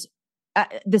 And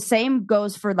the same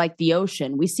goes for like the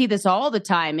ocean. We see this all the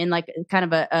time in like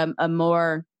kind of a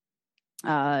more,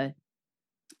 a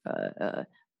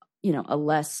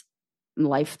less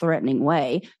life-threatening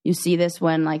way. You see this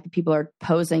when like people are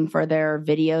posing for their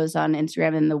videos on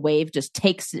Instagram and the wave just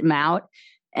takes them out.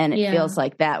 And it feels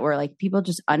like that, where like people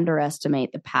just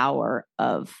underestimate the power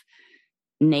of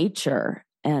nature.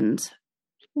 And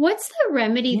what's the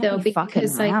remedy though?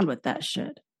 Because around with that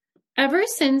shit. Ever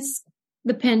since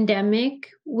the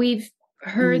pandemic, we've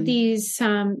heard these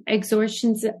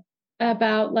exhortations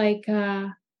about like,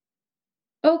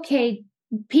 okay,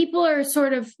 people are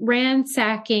sort of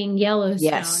ransacking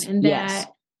Yellowstone and that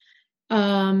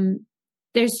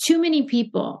there's too many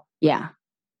people. Yeah.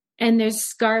 And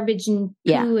there's garbage and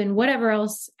poo and whatever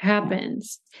else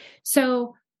happens.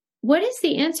 So what is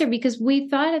the answer? Because we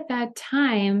thought at that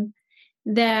time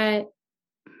that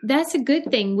that's a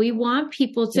good thing. We want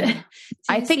people to.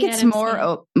 I think it's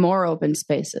more open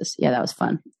spaces. Yeah, that was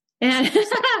fun. And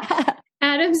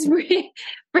Adam's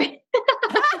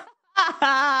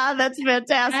that's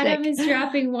fantastic. Adam is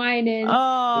dropping wine in.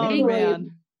 Oh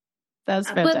man, that's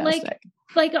fantastic.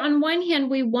 But like on one hand,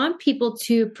 we want people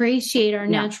to appreciate our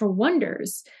natural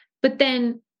wonders, but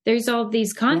then there's all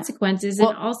these consequences,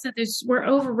 and also we're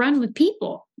overrun with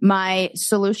people. My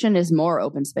solution is more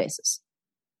open spaces.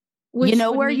 You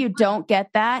know where you don't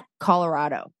get that?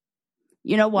 Colorado.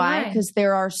 You know why? Because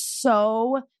there are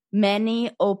so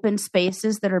many open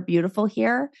spaces that are beautiful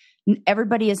here.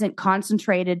 Everybody isn't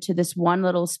concentrated to this one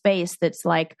little space that's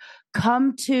like,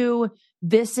 come to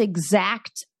this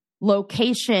exact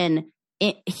location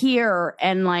here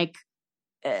and like,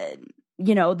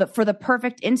 for the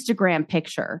perfect Instagram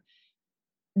picture.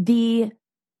 The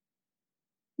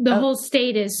whole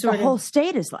state is the whole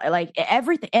state is like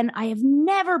everything. And I have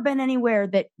never been anywhere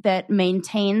that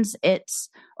maintains its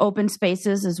open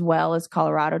spaces as well as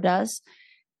Colorado does.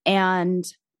 And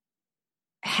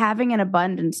having an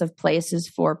abundance of places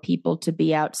for people to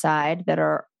be outside that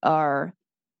are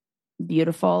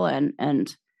beautiful.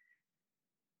 And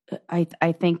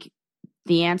I think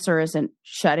the answer isn't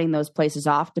shutting those places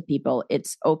off to people.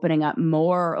 It's opening up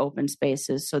more open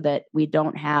spaces so that we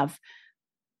don't have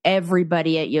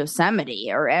everybody at Yosemite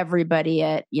or everybody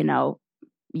at,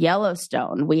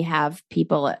 Yellowstone. We have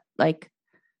people at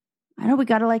we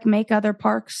got to like make other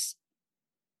parks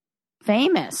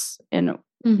famous in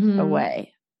a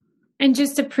way. And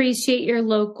just appreciate your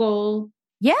local.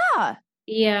 Yeah.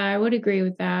 Yeah, I would agree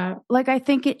with that. Like, I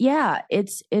think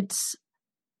it's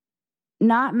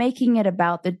not making it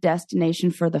about the destination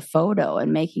for the photo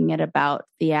and making it about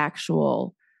the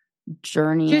actual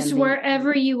journey. Just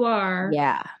wherever you are.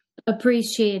 Yeah.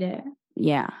 Appreciate it.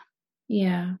 Yeah.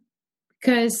 Yeah.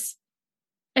 Because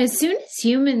as soon as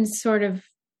humans sort of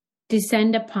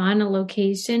descend upon a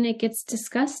location, it gets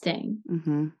disgusting.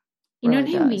 Mm-hmm. You know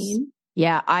what I mean?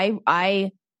 Yeah.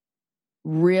 I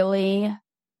really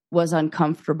was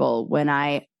uncomfortable when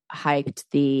I hiked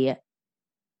the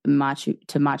Machu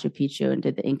Picchu and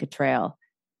did the Inca Trail.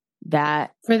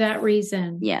 That for that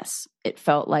reason. Yes. It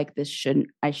felt like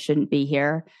I shouldn't be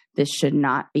here. This should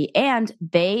not be. And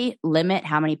they limit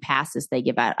how many passes they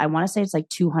give out. I want to say it's like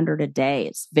 200 a day.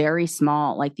 It's very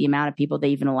small, like the amount of people they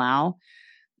even allow.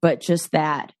 But just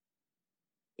that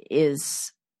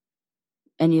is,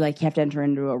 and you have to enter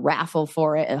into a raffle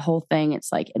for it, a whole thing.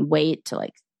 It's like, and wait to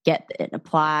like get it and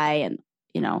apply and,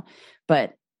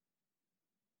 but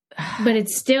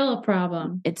it's still a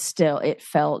problem. It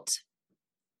felt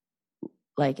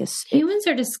like humans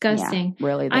are disgusting. Yeah,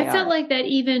 really, I felt like that.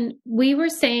 Even we were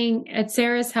staying at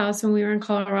Sarah's house when we were in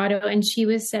Colorado, and she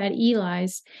was at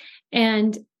Eli's,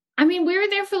 and I mean we were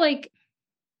there for like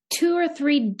 2 or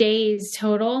 3 days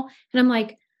total. And I'm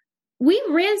like, we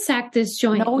ransacked this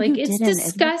joint. No, like, you it's didn't.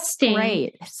 disgusting. It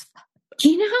great.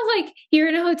 You know how like you're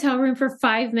in a hotel room for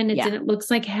 5 minutes and it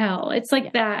looks like hell. It's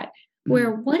like that.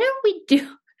 Where what do we do?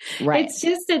 Right. It's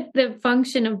just that the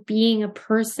function of being a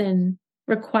person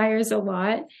requires a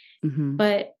lot,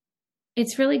 but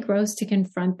it's really gross to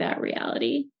confront that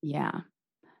reality. Yeah.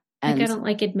 And like, I don't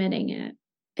like admitting it.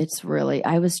 It's really,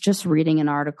 I was just reading an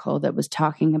article that was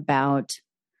talking about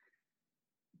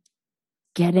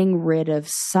getting rid of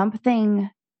something.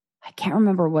 I can't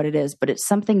remember what it is, but it's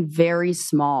something very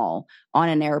small on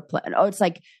an airplane. Oh, it's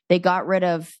like they got rid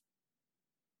of,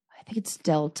 I think it's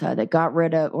Delta that got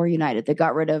rid of, or United, that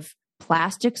got rid of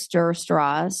plastic stir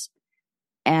straws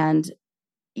and,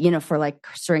 you know, for like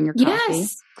stirring your coffee.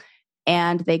 Yes.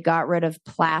 And they got rid of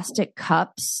plastic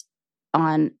cups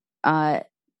on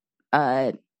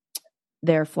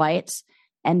their flights.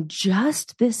 And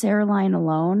just this airline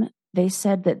alone, they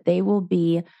said that they will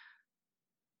be,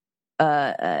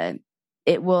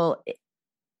 it will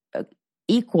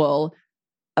equal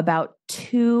about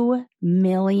 2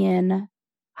 million.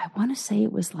 I want to say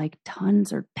it was like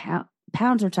tons or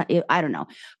pounds or tons. I don't know,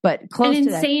 but close to that.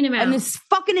 An insane amount. And this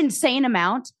fucking insane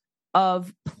amount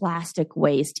of plastic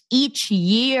waste each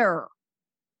year.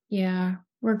 Yeah,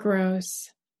 we're gross.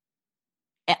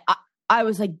 I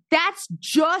was like, that's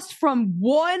just from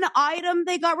one item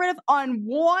they got rid of on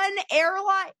one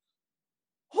airline.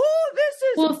 Oh, this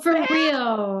is for bad.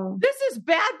 real. This is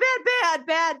bad.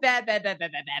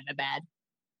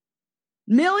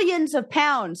 Millions of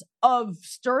pounds of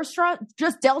stir straw,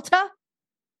 just Delta.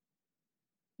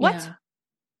 What? Yeah.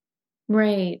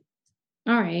 Right.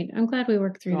 All right. I'm glad we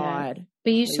worked through that.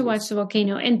 But you should watch The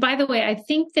Volcano. And by the way, I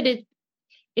think that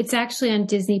it's actually on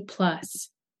Disney Plus.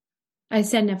 I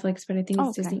said Netflix, but I think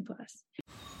it's Disney Plus.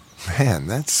 Man,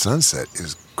 that sunset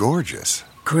is gorgeous.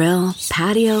 Grill,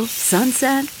 patio,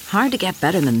 sunset. Hard to get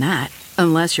better than that.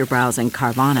 Unless you're browsing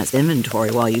Carvana's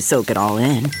inventory while you soak it all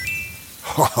in.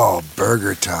 Oh,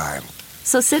 burger time.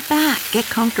 So sit back, get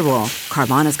comfortable.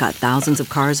 Carvana's got thousands of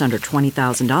cars under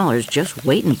 $20,000 just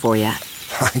waiting for you.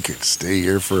 I could stay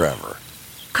here forever.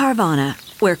 Carvana,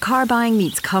 where car buying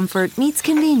meets comfort meets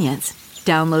convenience.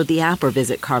 Download the app or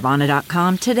visit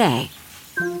Carvana.com today.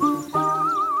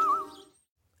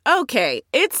 Okay,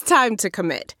 it's time to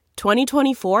commit.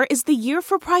 2024 is the year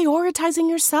for prioritizing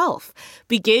yourself.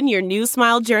 Begin your new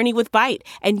smile journey with Byte,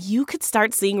 and you could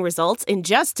start seeing results in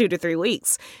just 2 to 3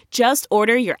 weeks. Just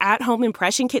order your at-home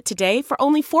impression kit today for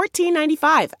only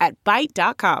 $14.95 at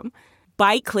Byte.com.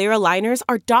 Byte Clear aligners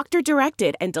are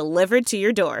doctor-directed and delivered to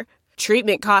your door.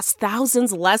 Treatment costs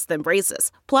thousands less than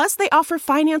braces. Plus, they offer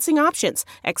financing options,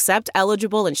 accept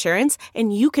eligible insurance,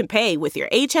 and you can pay with your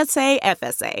HSA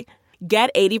FSA. Get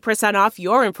 80% off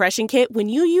your impression kit when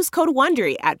you use code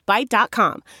WONDERY at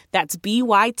Byte.com. That's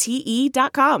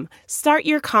BYTE.com. Start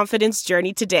your confidence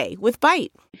journey today with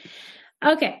Byte.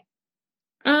 Okay.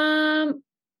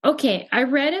 Okay. I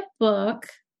read a book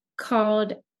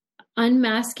called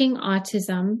Unmasking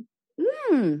Autism.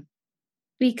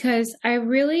 Because I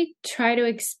really try to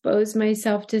expose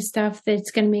myself to stuff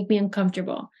that's going to make me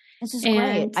uncomfortable. This is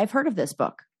great. I've heard of this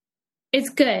book. It's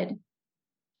good,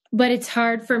 but it's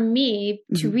hard for me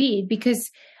to read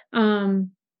because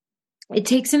it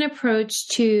takes an approach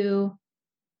to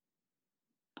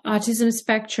autism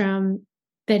spectrum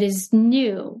that is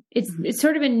new. It's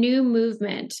sort of a new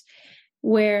movement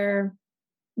where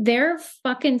they're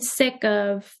fucking sick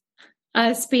of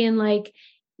us being like,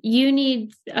 you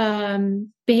need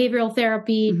behavioral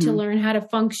therapy to learn how to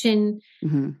function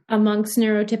amongst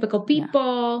neurotypical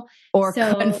people. Or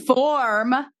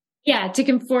conform. Yeah, to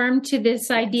conform to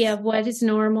this idea of what is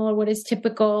normal or what is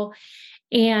typical.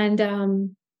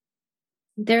 And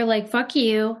they're like, fuck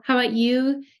you. How about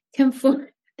you conform?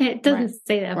 It doesn't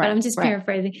say that, but I'm just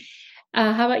paraphrasing.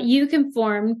 How about you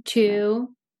conform to,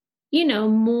 you know,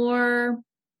 more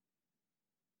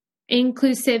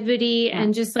inclusivity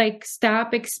and just like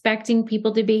stop expecting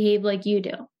people to behave like you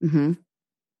do.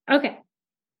 Okay.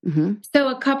 So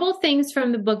a couple things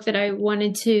from the book that I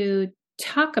wanted to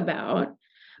talk about.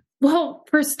 Well,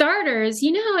 for starters,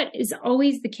 you know how it is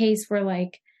always the case where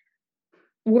like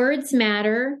words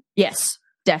matter. Yes,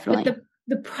 definitely. But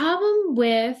the problem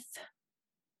with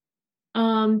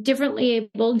differently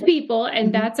abled people,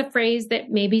 and that's a phrase that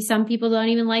maybe some people don't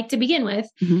even like to begin with,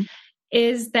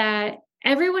 is that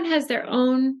everyone has their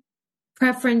own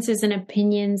preferences and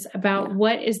opinions about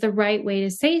what is the right way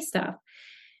to say stuff.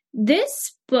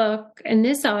 This book and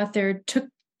this author took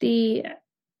the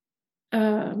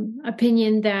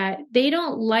opinion that they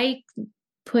don't like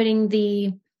putting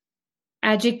the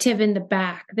adjective in the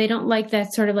back. They don't like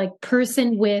that sort of like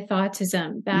person with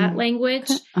autism, that language.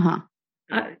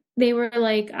 They were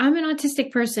like, I'm an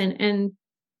autistic person. And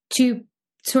to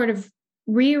sort of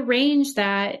rearrange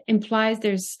that implies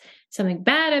there's something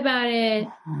bad about it.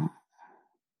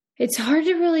 It's hard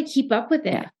to really keep up with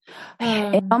it.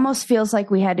 It almost feels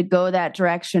like we had to go that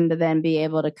direction to then be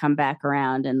able to come back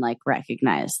around and like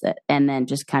recognize that, and then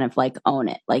just kind of like own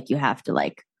it. Like you have to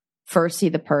like first see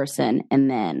the person and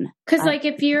then. Because like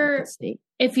if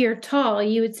you're tall,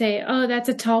 you would say, oh, that's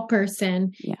a tall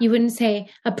person. Yeah. You wouldn't say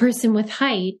a person with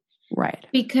height. Right.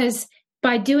 Because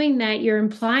by doing that, you're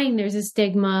implying there's a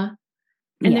stigma.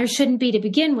 And there shouldn't be to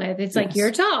begin with. It's like,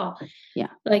 you're tall. Yeah.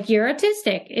 Like you're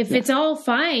autistic. If it's all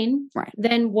fine,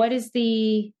 then what is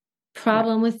the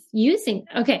problem with using?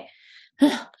 Okay.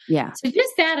 Yeah. So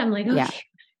just that, I'm like, okay,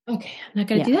 I'm not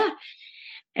going to do that.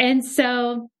 And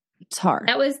so it's hard.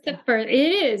 That was the first, it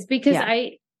is because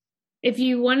if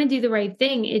you want to do the right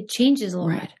thing, it changes a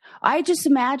little bit. I just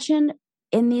imagine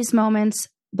in these moments,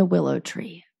 the willow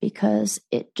tree, because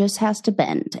it just has to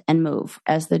bend and move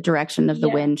as the direction of the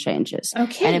wind changes.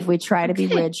 Okay. And if we try to be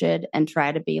rigid and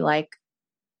try to be like,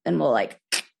 then we'll like,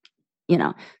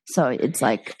 so it's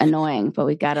like annoying, but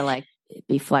we got to like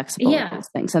be flexible with these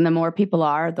things. And the more people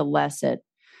are, the less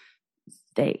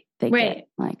they get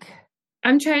like.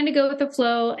 I'm trying to go with the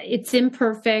flow. It's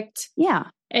imperfect. Yeah.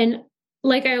 And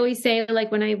like I always say,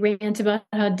 like when I rant about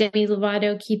how Demi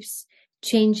Lovato keeps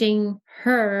changing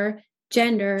her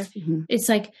gender, it's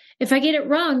like, if I get it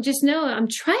wrong, just know I'm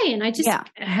trying. I just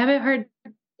have it hard.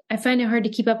 I find it hard to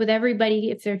keep up with everybody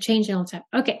if they're changing all the time.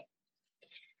 Okay.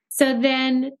 So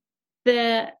then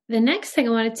the next thing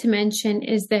I wanted to mention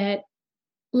is that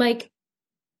like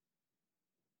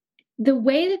the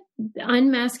way that the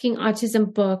Unmasking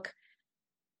Autism book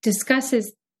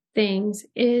discusses things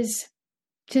is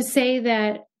to say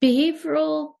that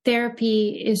behavioral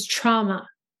therapy is trauma.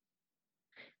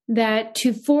 That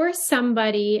to force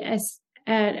somebody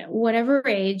at whatever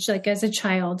age, like as a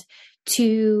child,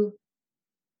 to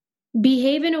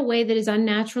behave in a way that is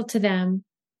unnatural to them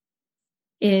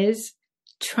is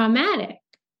traumatic.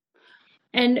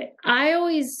 And I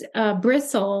always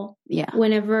bristle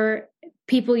whenever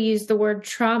people use the word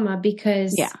trauma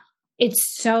because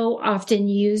it's so often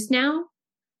used now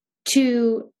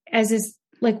as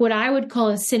like what I would call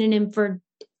a synonym for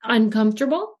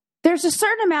uncomfortable. There's a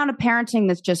certain amount of parenting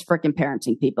that's just freaking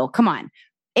parenting, people. Come on.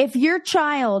 If your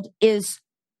child is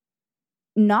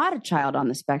not a child on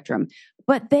the spectrum,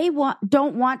 but they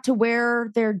don't want to wear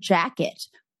their jacket,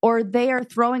 or they are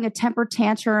throwing a temper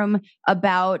tantrum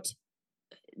about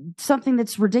something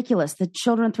that's ridiculous that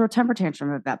children throw temper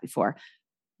tantrum about before,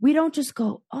 we don't just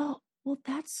go, oh, well,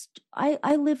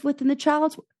 I live within the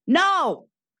child's. No,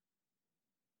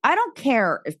 I don't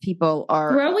care if people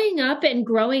are growing up and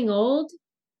growing old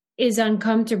is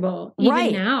uncomfortable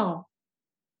even now.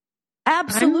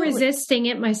 Absolutely. I'm resisting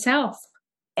it myself.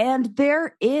 And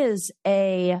there is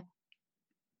a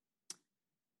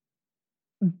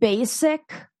basic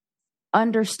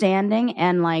understanding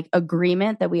and like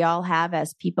agreement that we all have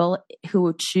as people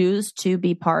who choose to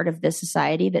be part of this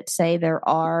society that say that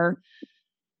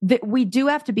we do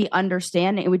have to be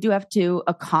understanding. We do have to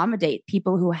accommodate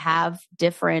people who have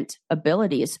different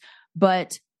abilities,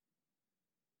 but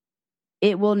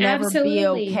it will never be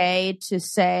okay to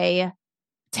say,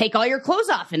 take all your clothes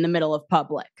off in the middle of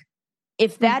public.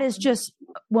 If that is just,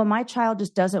 well, my child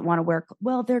just doesn't want to wear,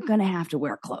 well, they're going to have to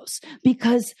wear clothes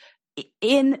because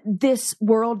in this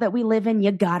world that we live in,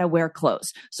 you got to wear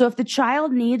clothes. So if the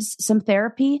child needs some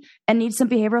therapy and needs some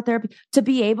behavioral therapy to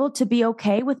be able to be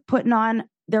okay with putting on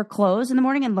their clothes in the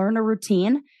morning and learn a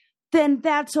routine, then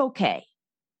that's okay.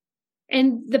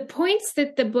 And the points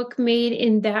that the book made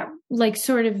in that like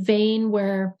sort of vein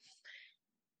where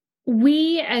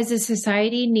we as a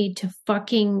society need to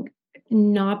fucking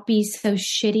not be so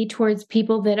shitty towards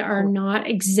people that are not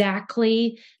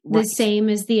exactly the same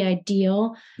as the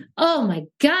ideal. Oh my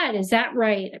God, is that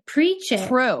right? Preach it.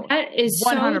 True. That is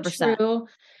 100%. So true.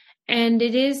 And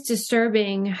it is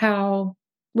disturbing how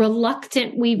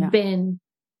reluctant we've been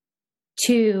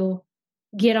to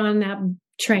get on that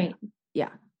train. Yeah.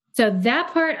 So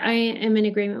that part I am in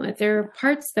agreement with. There are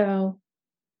parts though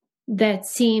that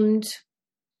seemed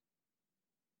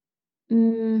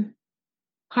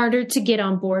harder to get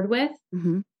on board with.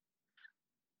 And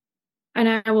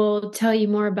I will tell you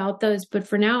more about those. But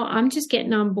for now, I'm just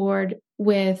getting on board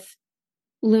with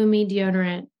Lumi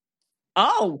deodorant.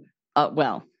 Oh,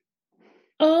 well.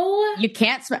 Oh. You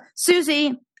can't smell.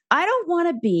 Susie, I don't want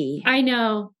to be. I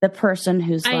know. The person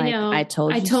who's I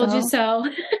told you so. you so.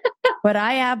 But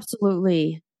I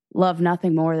absolutely love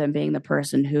nothing more than being the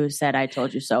person who said, I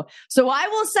told you so. So I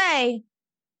will say,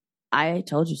 I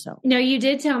told you so. No, you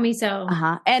did tell me so.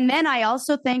 And then I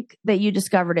also think that you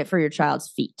discovered it for your child's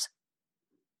feet.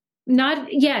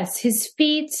 Yes, his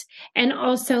feet, and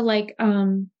also like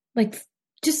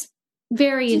just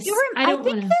various. I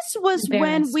think this was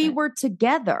when we were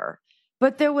together,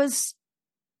 but there was,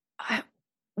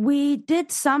 we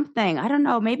did something. I don't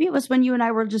know. Maybe it was when you and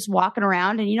I were just walking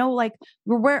around, and like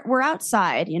we're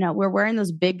outside. We're wearing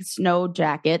those big snow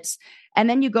jackets, and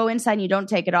then you go inside and you don't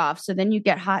take it off, so then you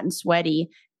get hot and sweaty,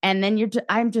 and then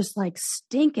I'm just like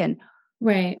stinking.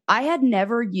 Right. I had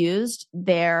never used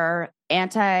their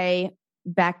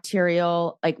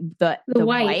antibacterial, like the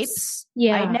wipes.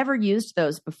 Yeah. I'd never used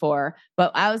those before,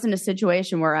 but I was in a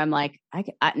situation where I'm like,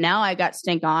 now I got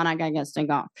stink on. I got to get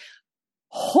stink off.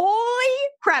 Holy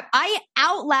crap. I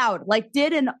out loud,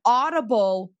 did an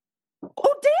audible,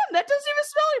 oh, damn, that doesn't even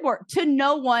smell anymore, to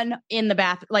no one in the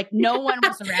bathroom. No one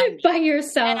was around me. By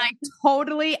yourself. And I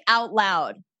totally out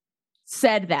loud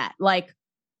said that.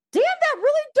 Damn, that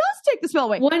really does take the smell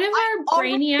away. One of our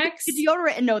brainiacs,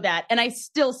 deodorant and know that, and I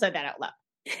still said that out loud.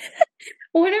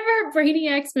 One of our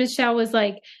brainiacs, Michelle, was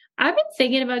like, I've been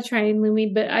thinking about trying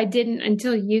Lumi, but I didn't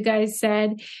until you guys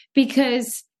said,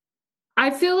 because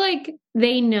I feel like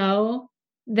they know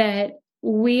that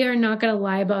we are not going to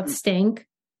lie about stink.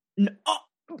 No,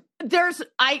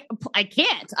 I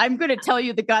can't. I'm going to tell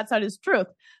you the God's honest truth.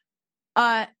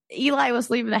 Eli was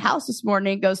leaving the house this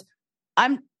morning and goes,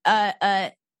 I'm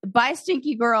by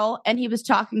Stinky Girl, and he was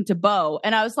talking to Bo,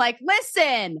 and I was like,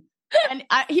 listen, and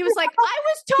he was like, I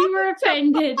was talking you were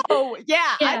offended. to Bo.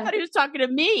 Yeah, I thought he was talking to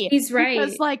me. He's right.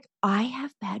 Because I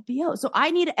have bad BO, so I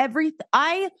need everything.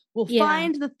 I will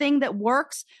find the thing that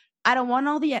works. I don't want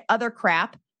all the other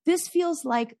crap. This feels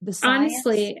like the science.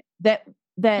 Honestly, that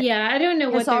I don't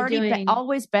know what they're doing.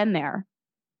 Always been there.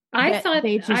 I thought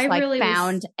they just really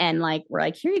found and we're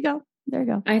like, here you go. There you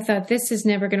go. I thought this is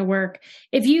never going to work.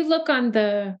 If you look on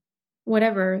the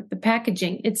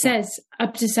packaging, it says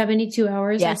up to 72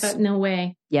 hours. Yes. I thought, no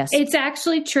way. Yes. It's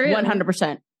actually true.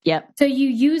 100%. Yep. So you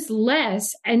use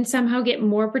less and somehow get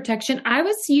more protection. I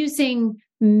was using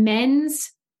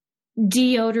men's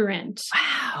deodorant.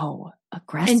 Wow.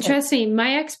 Aggressive. And trust me,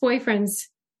 my ex-boyfriends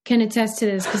can attest to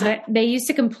this, because they used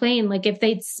to complain, if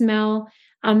they'd smell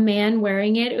a man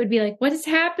wearing it, it would be like, what is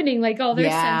happening? All their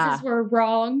senses were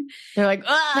wrong. They're like,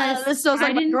 this smells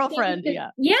like my girlfriend. I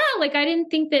didn't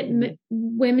think that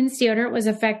women's deodorant was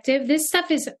effective. This stuff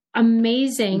is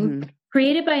amazing.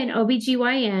 Created by an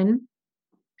OBGYN.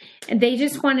 And they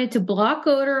just wanted to block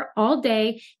odor all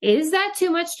day. Is that too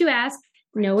much to ask?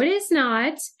 No, it is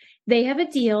not. They have a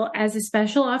deal as a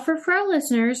special offer for our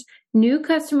listeners. New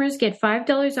customers get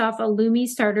 $5 off a Lumi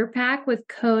starter pack with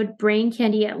code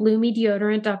BRAINCANDY at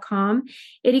LumiDeodorant.com.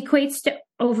 It equates to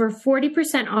over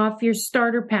 40% off your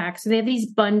starter pack. So they have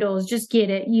these bundles. Just get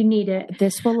it. You need it.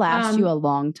 This will last you a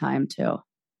long time too.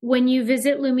 When you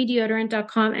visit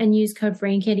LumiDeodorant.com and use code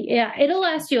BRAINCANDY, it'll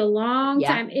last you a long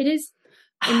time. It is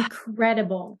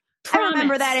incredible. Promise. I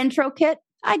remember that intro kit.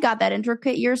 I got that intro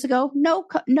kit years ago.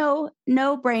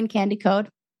 No brain candy code.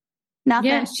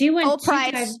 Nothing. Yeah, she went full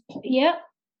price. Yep.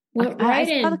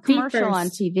 I saw the commercial on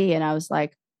TV, and I was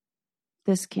like,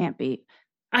 "This can't be."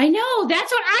 I know.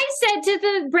 That's what I said to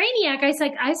the brainiac.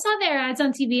 I saw their ads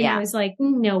on TV, and I was like,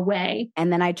 "No way."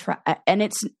 And then I try, and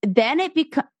it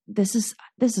becomes. This is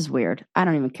weird. I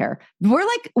don't even care. We're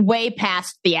way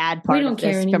past the ad part of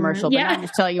this commercial. Yeah. But I'm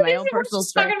just telling you my own personal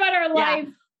story. Talking about our life.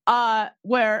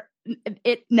 Where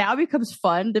it now becomes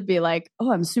fun to be like,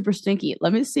 oh, I'm super stinky.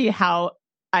 Let me see how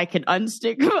I can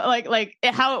unstink,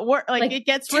 how it works. It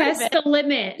gets rid of it. Test the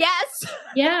limit. Yes.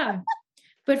 Yeah.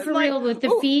 But for real, with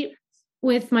the feet,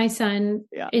 with my son,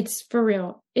 it's for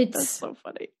real. That's so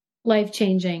funny.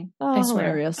 Life-changing. I swear.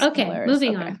 Hilarious. Okay.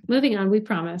 Hilarious. Moving on. We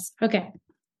promise. Okay.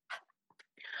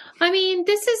 I mean,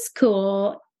 this is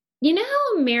cool. You know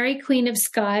how Mary, Queen of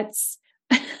Scots,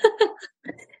 we're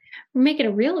making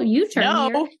a real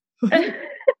U-turn here.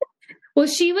 Well,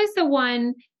 she was the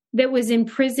one that was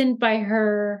imprisoned by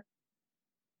her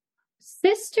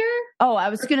sister. Oh, I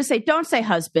was going to say, don't say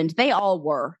husband. They all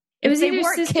were. If they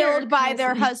weren't killed by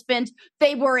their husband,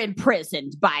 they were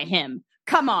imprisoned by him.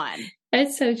 Come on.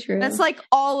 That's so true. That's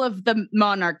all of the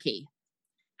monarchy.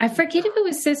 I forget if it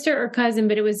was sister or cousin,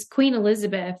 but it was Queen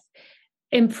Elizabeth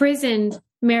imprisoned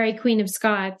Mary, Queen of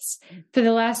Scots for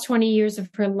the last 20 years of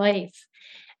her life.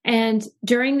 And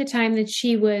during the time that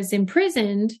she was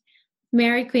imprisoned,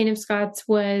 Mary, Queen of Scots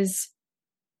was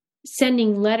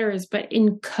sending letters, but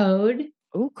in code.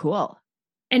 Oh, cool.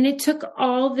 And it took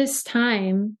all this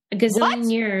time, a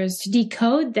gazillion years, to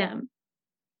decode them.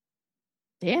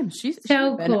 Damn, she's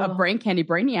so been cool. a brain candy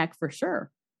brainiac for sure.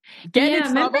 Getting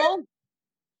in trouble,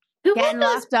 getting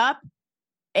locked up,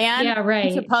 and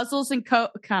into puzzles and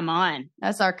come on.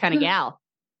 That's our kind of gal.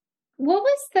 What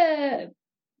was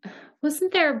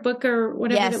wasn't there a book or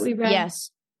whatever that we read?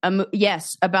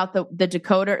 Yes, about the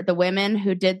decoder, the women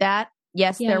who did that.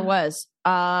 Yes, there was.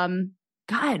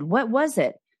 God, what was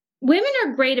it? Women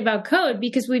are great about code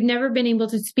because we've never been able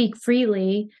to speak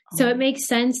freely. So it makes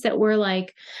sense that we're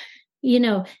like, you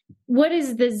know, what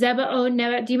is the Zeba O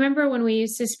Neba? Do you remember when we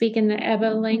used to speak in the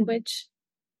Ebo language?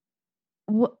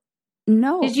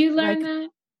 No. Did you learn that?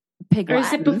 Pig Latin. Or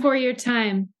is it before your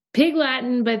time? Pig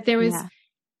Latin, but there was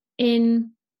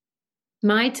in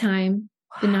my time,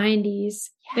 the 90s,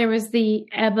 there was the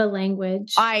Eba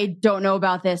language. I don't know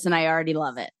about this and I already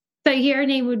love it. So your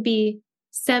name would be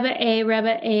Seba A,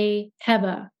 Reba A,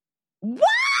 Heba. What?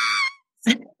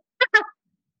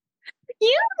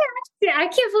 I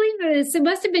can't believe this. It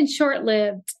must have been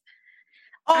short-lived.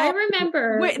 I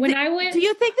remember when I went... Do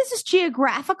you think this is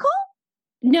geographical?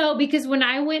 No, because when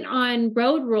I went on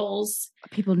road rules...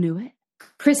 People knew it?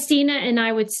 Christina and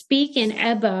I would speak in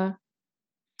Eba.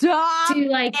 Stop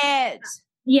it!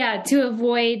 Yeah, to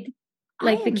avoid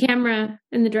the camera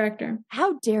and the director.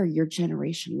 How dare your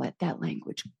generation let that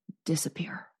language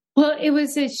disappear? Well, it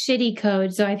was a shitty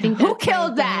code, so I think that's who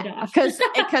killed that? Because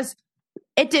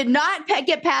it did not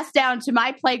get passed down to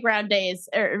my playground days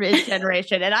or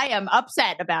generation, and I am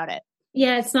upset about it.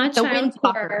 Yeah, it's not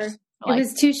childcore. It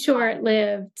was too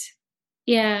short-lived.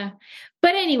 Yeah.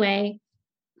 But anyway,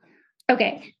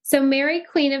 okay. So Mary,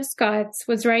 Queen of Scots,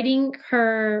 was writing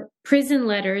her prison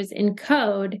letters in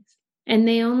code, and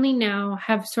they only now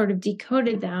have sort of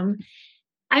decoded them.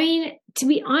 I mean, to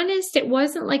be honest, it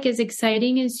wasn't like as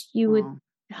exciting as you would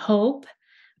hope,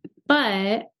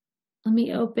 but let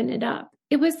me open it up.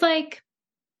 It was like...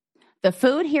 The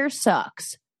food here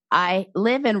sucks. I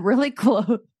live in really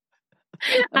close...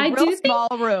 small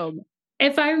room.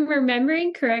 If I'm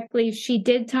remembering correctly, she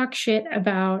did talk shit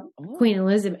about Queen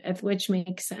Elizabeth, which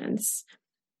makes sense.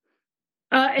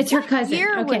 It's her cousin. What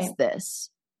year was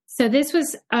this? So this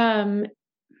was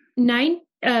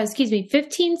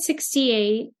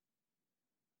 1568.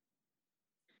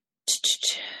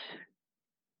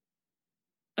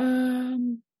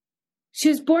 She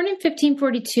was born in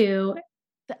 1542.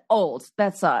 Old.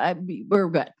 That's we're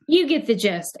good. You get the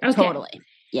gist. Okay. Totally.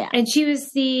 Yeah. And she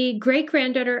was the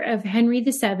great-granddaughter of Henry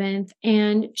VII,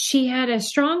 and she had a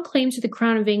strong claim to the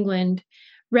crown of England,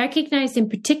 recognized in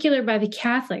particular by the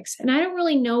Catholics. And I don't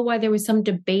really know why there was some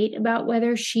debate about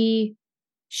whether she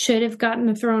should have gotten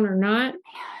the throne or not.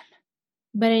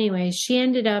 But anyway, she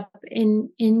ended up in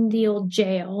the old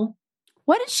jail.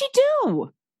 What did she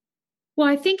do? Well,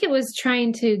 I think it was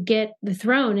trying to get the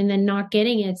throne and then not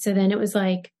getting it. So then it was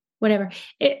like, whatever.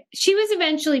 She was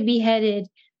eventually beheaded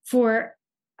for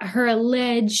her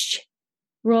alleged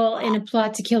role in a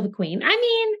plot to kill the queen. I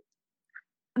mean,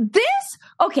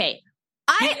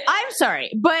 I'm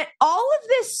sorry, but all of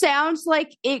this sounds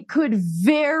like it could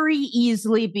very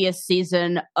easily be a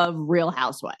season of Real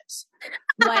Housewives.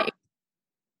 Like,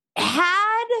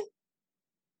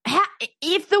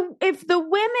 if the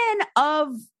women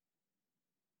of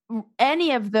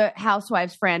any of the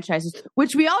Housewives franchises,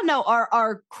 which we all know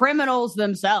are criminals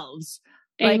themselves,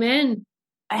 amen,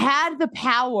 had the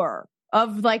power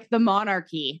of like the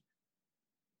monarchy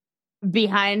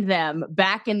behind them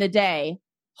back in the day,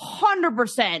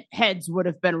 100% heads would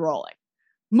have been rolling.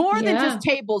 More than just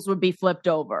tables would be flipped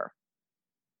over.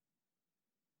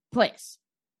 Please.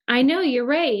 I know, you're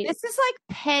right. This is like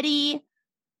petty,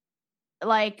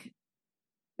 like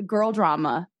girl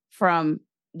drama from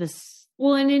this.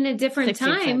 Well, and in a different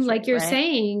time, century, like you're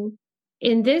saying,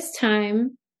 in this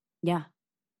time,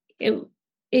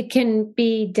 it can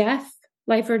be death,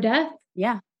 life or death.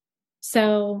 Yeah.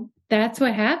 So that's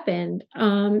what happened.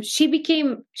 She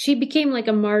became like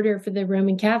a martyr for the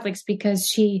Roman Catholics because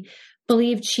she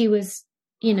believed she was,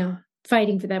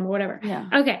 fighting for them or whatever. Yeah.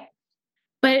 Okay.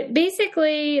 But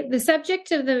basically the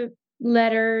subject of the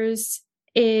letters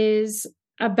is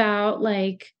about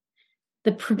like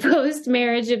the proposed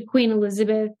marriage of Queen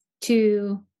Elizabeth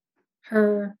to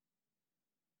her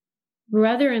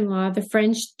brother-in-law, the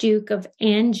French Duke of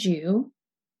Anjou.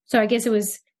 So I guess it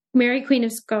was Mary, Queen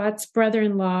of Scots'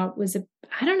 brother-in-law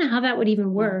I don't know how that would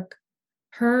even work.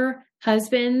 Her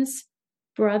husband's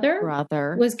brother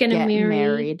was going to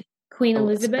marry Queen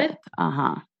Elizabeth.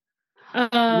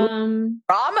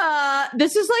 Drama.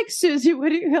 This is like Susie, what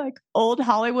do you like old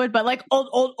Hollywood, but like old.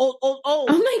 Oh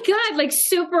my God, like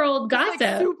super old gossip.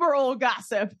 Like super old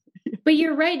gossip. But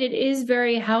you're right, it is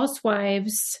very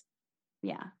Housewives.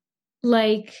 Yeah.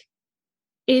 Like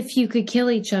if you could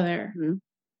kill each other.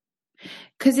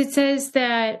 Because it says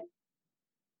that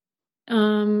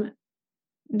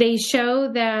they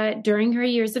show that during her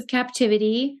years of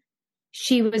captivity,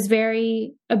 she was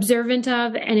very observant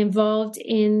of and involved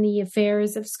in the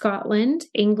affairs of Scotland,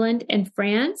 England, and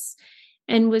France,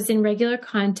 and was in regular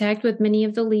contact with many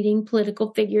of the leading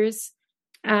political figures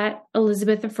at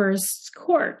Elizabeth I's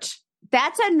court.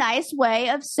 That's a nice way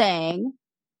of saying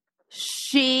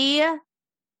she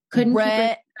couldn't keep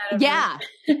her out of yeah.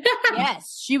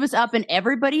 Yes, she was up in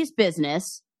everybody's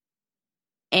business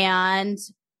and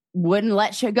wouldn't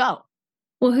let you go.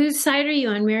 Well, whose side are you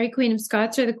on, Mary Queen of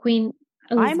Scots or the Queen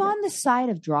Elizabeth? I'm on the side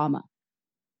of drama,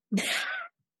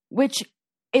 which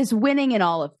is winning in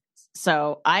all of this.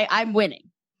 So I'm winning,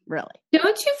 really.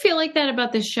 Don't you feel like that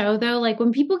about the show, though? Like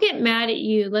when people get mad at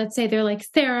you, let's say they're like,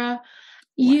 Sarah,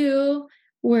 you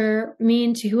were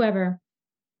mean to whoever.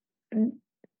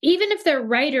 Even if they're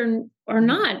right or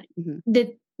not,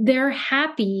 that they're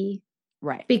happy,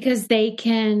 right? Because they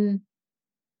can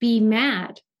be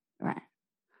mad, right?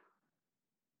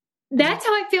 That's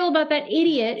how I feel about that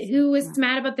idiot who was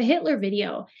mad about the Hitler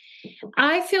video.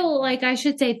 I feel like I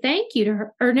should say thank you to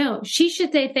her, or no, she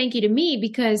should say thank you to me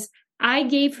because I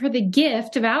gave her the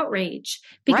gift of outrage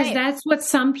because that's what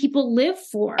some people live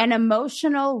for. An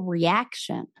emotional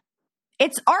reaction.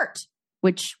 It's art,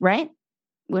 which, right?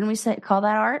 Wouldn't we call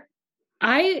that art?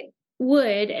 I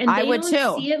would. And I they would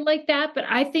don't too. see it like that, but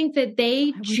I think that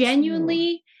they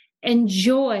genuinely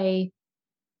enjoy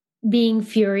being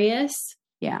furious.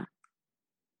 Yeah.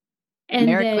 And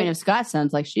Mary Queen of Scots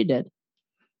sounds like she did.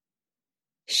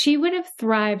 She would have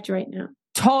thrived right now.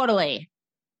 Totally.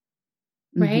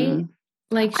 Right?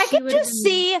 Like I could just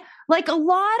see like a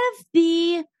lot of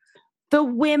the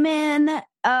women of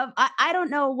I don't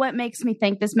know what makes me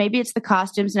think this. Maybe it's the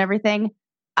costumes and everything.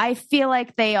 I feel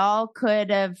like they all could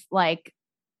have like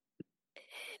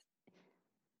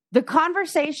the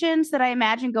conversations that I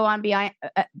imagine go on behind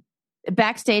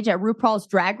backstage at RuPaul's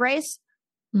Drag Race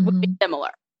would be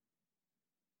similar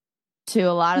to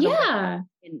a lot of the women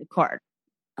in the court.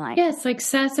 Like, yes, like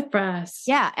sassafras.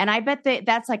 Yeah, and I bet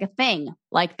that's like a thing.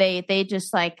 Like they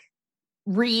just like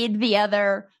read the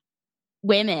other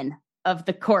women of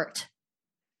the court.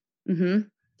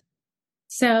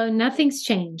 So nothing's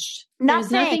changed.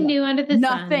 There's nothing new under the sun.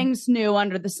 Nothing's new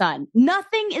under the sun.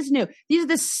 Nothing is new. These are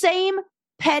the same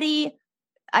petty,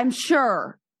 I'm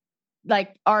sure,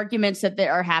 like arguments that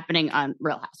are happening on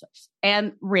Real Housewives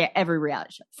and every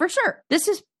reality show. For sure. This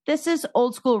is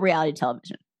old school reality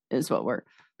television is what we're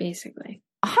basically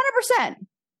 100%.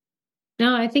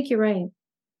 No, I think you're right.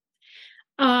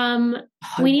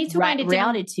 We need to wind it down.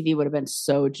 Reality TV would have been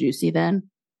so juicy then.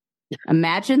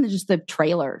 Imagine just the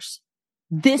trailers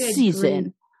this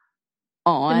season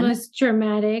on the most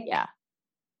dramatic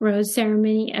rose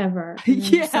ceremony ever.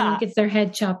 Someone gets their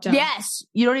head chopped off. Yes.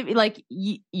 You don't even like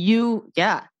you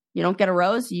don't get a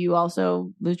rose. You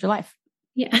also lose your life.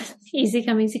 Yeah. Easy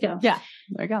come, easy go. Yeah.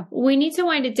 There you go. We need to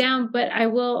wind it down, but I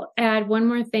will add one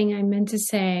more thing I meant to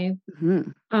say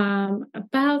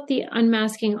about the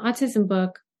Unmasking Autism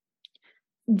book.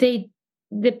 The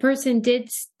person did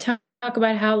talk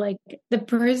about how like the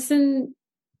person,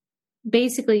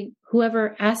 basically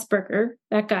whoever Asperger,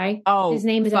 that guy, his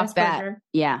name is Asperger. That.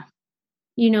 Yeah.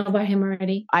 You know about him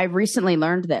already. I recently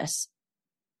learned this.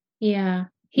 Yeah.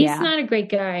 He's not a great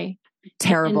guy.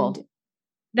 Terrible. And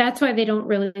that's why they don't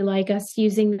really like us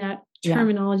using that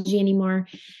terminology anymore.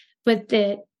 But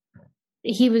that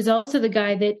he was also the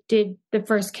guy that did the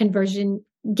first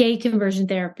gay conversion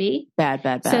therapy.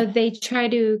 Bad. So they try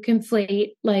to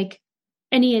conflate like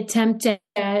any attempt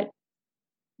at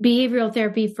behavioral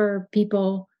therapy for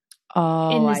people in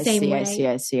the same way.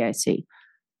 I see.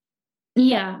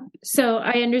 Yeah. So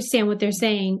I understand what they're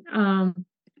saying.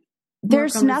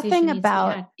 There's nothing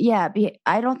about,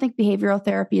 I don't think behavioral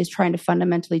therapy is trying to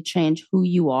fundamentally change who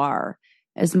you are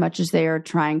as much as they are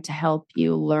trying to help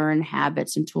you learn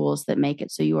habits and tools that make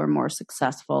it so you are more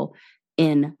successful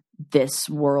in this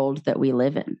world that we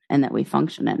live in and that we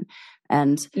function in.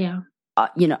 And,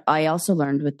 I also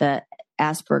learned with the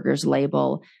Asperger's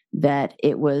label that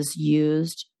it was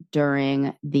used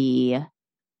during the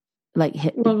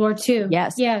World War II.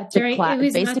 Yes. Yeah.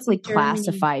 Basically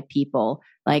classify people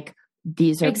like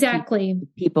these are exactly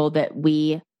people that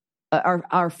we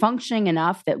are functioning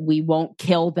enough that we won't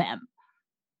kill them.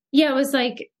 Yeah. It was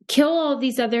like kill all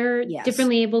these other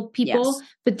differently abled people,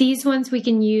 but these ones we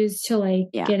can use to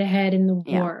get ahead in the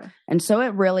war. And so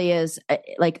it really is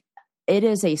it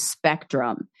is a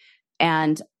spectrum,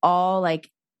 and all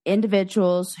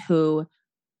individuals who,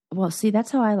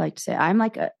 that's how I like to say it. I'm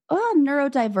like a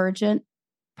neurodivergent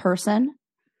person.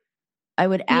 I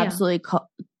would absolutely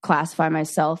classify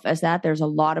myself as that. There's a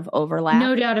lot of overlap.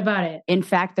 No doubt about it. In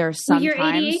fact, there's some your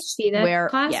times ADHD,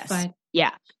 that's classified.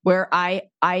 Where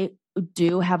I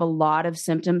do have a lot of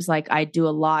symptoms. Like I do a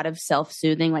lot of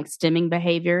self-soothing, like stimming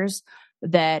behaviors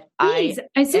that I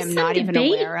am not even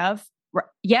aware of.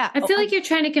 Yeah. I feel like you're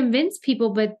trying to convince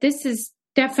people, but this is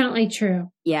definitely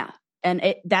true. Yeah.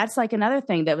 And that's like another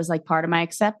thing that was like part of my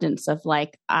acceptance of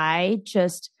like, and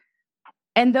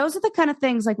those are the kind of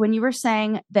things like when you were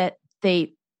saying that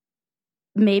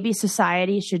maybe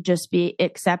society should just be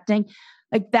accepting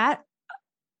like that.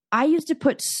 I used to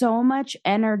put so much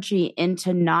energy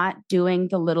into not doing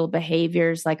the little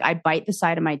behaviors. Like I bite the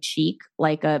side of my cheek,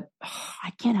 I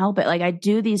can't help it. Like I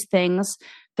do these things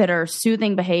that are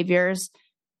soothing behaviors,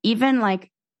 even like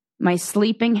my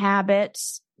sleeping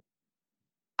habits.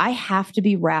 I have to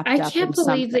be wrapped up in something. I can't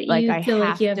believe that you feel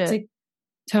like you have to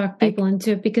talk people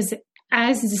into it, because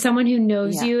as someone who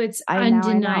knows you, it's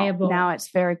undeniable. Now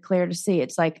it's very clear to see.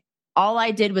 It's like all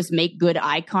I did was make good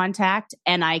eye contact,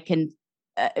 and I can.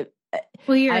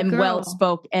 I'm well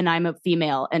spoken, and I'm a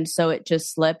female, and so it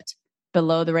just slipped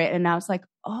below the rate. And now it's like,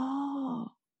 oh,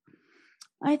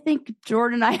 I think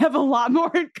Jordan and I have a lot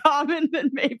more in common than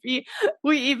maybe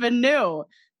we even knew.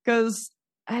 Because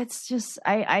it's just,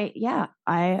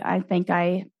 I think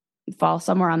I fall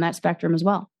somewhere on that spectrum as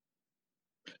well.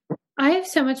 I have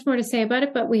so much more to say about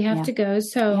it, but we have to go.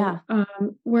 So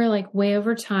we're like way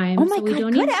over time. Oh my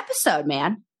God, good episode,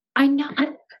 man. I know.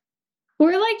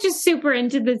 We're like just super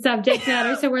into the subject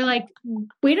matter. So we're like,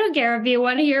 we don't care if you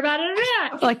want to hear about it or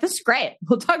not. Like, this is great.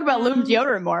 We'll talk about Lume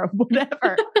deodorant more,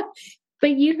 whatever.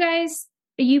 But you guys,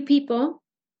 you people,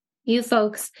 you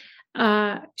folks,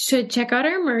 should check out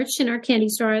our merch in our candy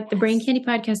store at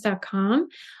thebraincandypodcast.com.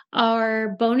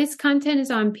 Our bonus content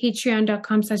is on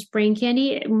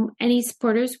patreon.com/braincandy. Any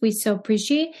supporters, we so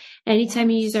appreciate. Anytime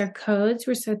you use our codes,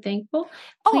 we're so thankful.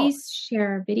 Please share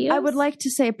our videos. I would like to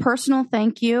say a personal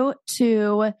thank you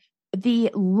to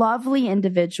the lovely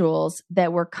individuals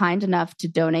that were kind enough to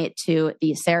donate to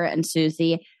the Sarah and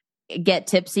Susie Get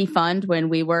Tipsy Fund when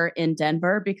we were in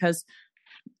Denver, because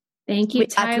thank you,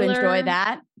 Tyler. Got to enjoy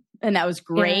that. And that was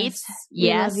great.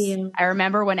 Yes. I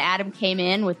remember when Adam came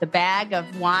in with the bag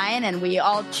of wine and we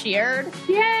all cheered.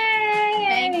 Yay!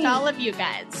 Thanks all of you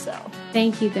guys. So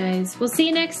thank you guys. We'll see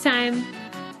you next time.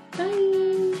 Bye.